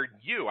 I hired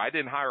you. I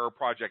didn't hire a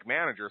project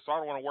manager, so I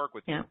don't want to work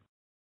with you.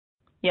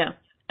 Yeah.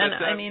 And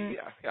I mean,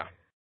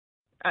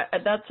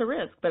 that's a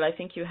risk, but I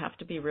think you have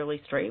to be really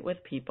straight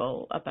with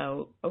people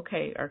about,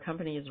 okay, our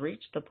company has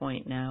reached the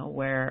point now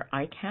where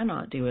I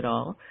cannot do it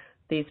all.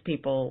 These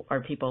people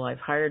are people I've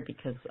hired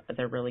because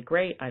they're really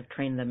great. I've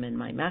trained them in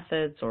my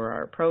methods or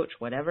our approach,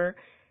 whatever.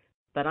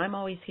 But I'm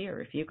always here.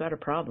 If you've got a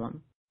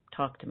problem,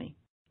 talk to me.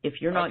 If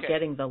you're not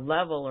getting the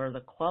level or the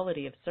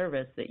quality of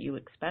service that you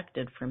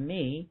expected from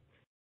me,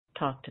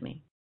 talk to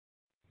me.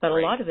 But a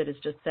lot of it is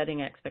just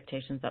setting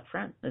expectations up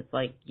front. It's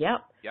like,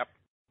 yep,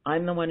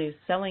 I'm the one who's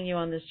selling you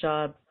on this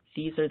job.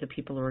 These are the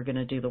people who are going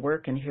to do the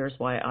work, and here's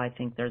why I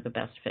think they're the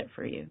best fit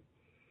for you.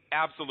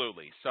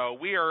 Absolutely. So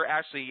we are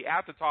actually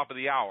at the top of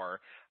the hour.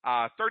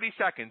 30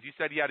 seconds. You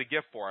said you had a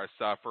gift for us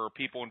for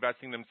people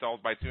investing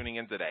themselves by tuning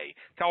in today.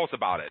 Tell us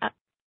about it.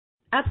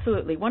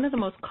 Absolutely. One of the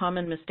most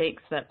common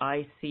mistakes that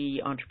I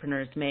see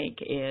entrepreneurs make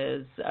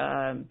is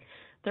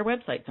their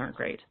websites aren't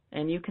great.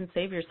 And you can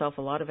save yourself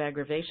a lot of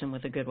aggravation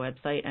with a good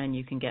website, and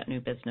you can get new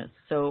business.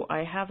 So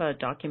I have a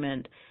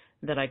document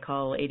that I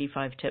call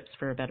 85 Tips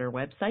for a Better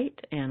Website,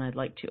 and I'd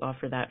like to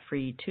offer that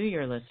free to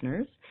your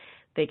listeners.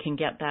 They can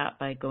get that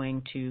by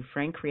going to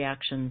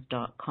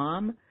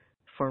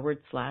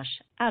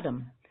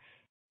frankreactions.com/Adam.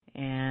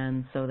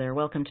 And so they're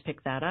welcome to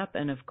pick that up.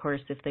 And of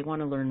course, if they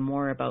want to learn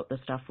more about the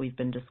stuff we've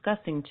been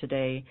discussing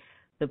today,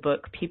 the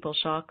book People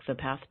Shock, The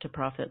Path to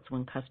Profits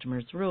When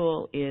Customers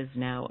Rule is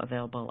now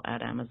available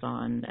at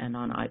Amazon and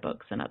on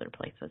iBooks and other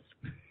places.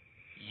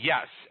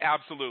 Yes,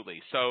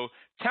 absolutely. So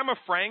Tema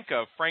Frank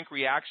of Frank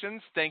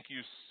Reactions, thank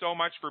you so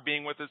much for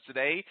being with us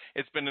today.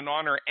 It's been an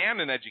honor and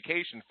an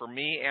education for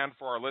me and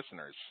for our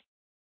listeners.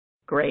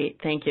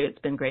 Great. Thank you. It's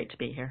been great to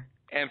be here.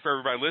 And for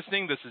everybody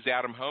listening, this is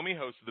Adam Homey,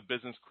 host of the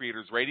Business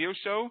Creators Radio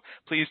Show.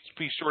 Please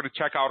be sure to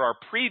check out our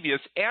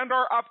previous and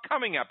our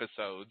upcoming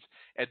episodes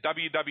at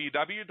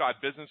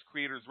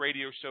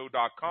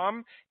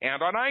www.businesscreatorsradioshow.com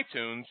and on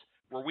iTunes,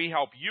 where we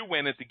help you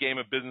win at the game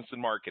of business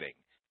and marketing.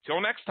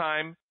 Till next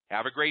time,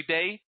 have a great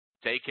day.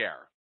 Take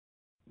care.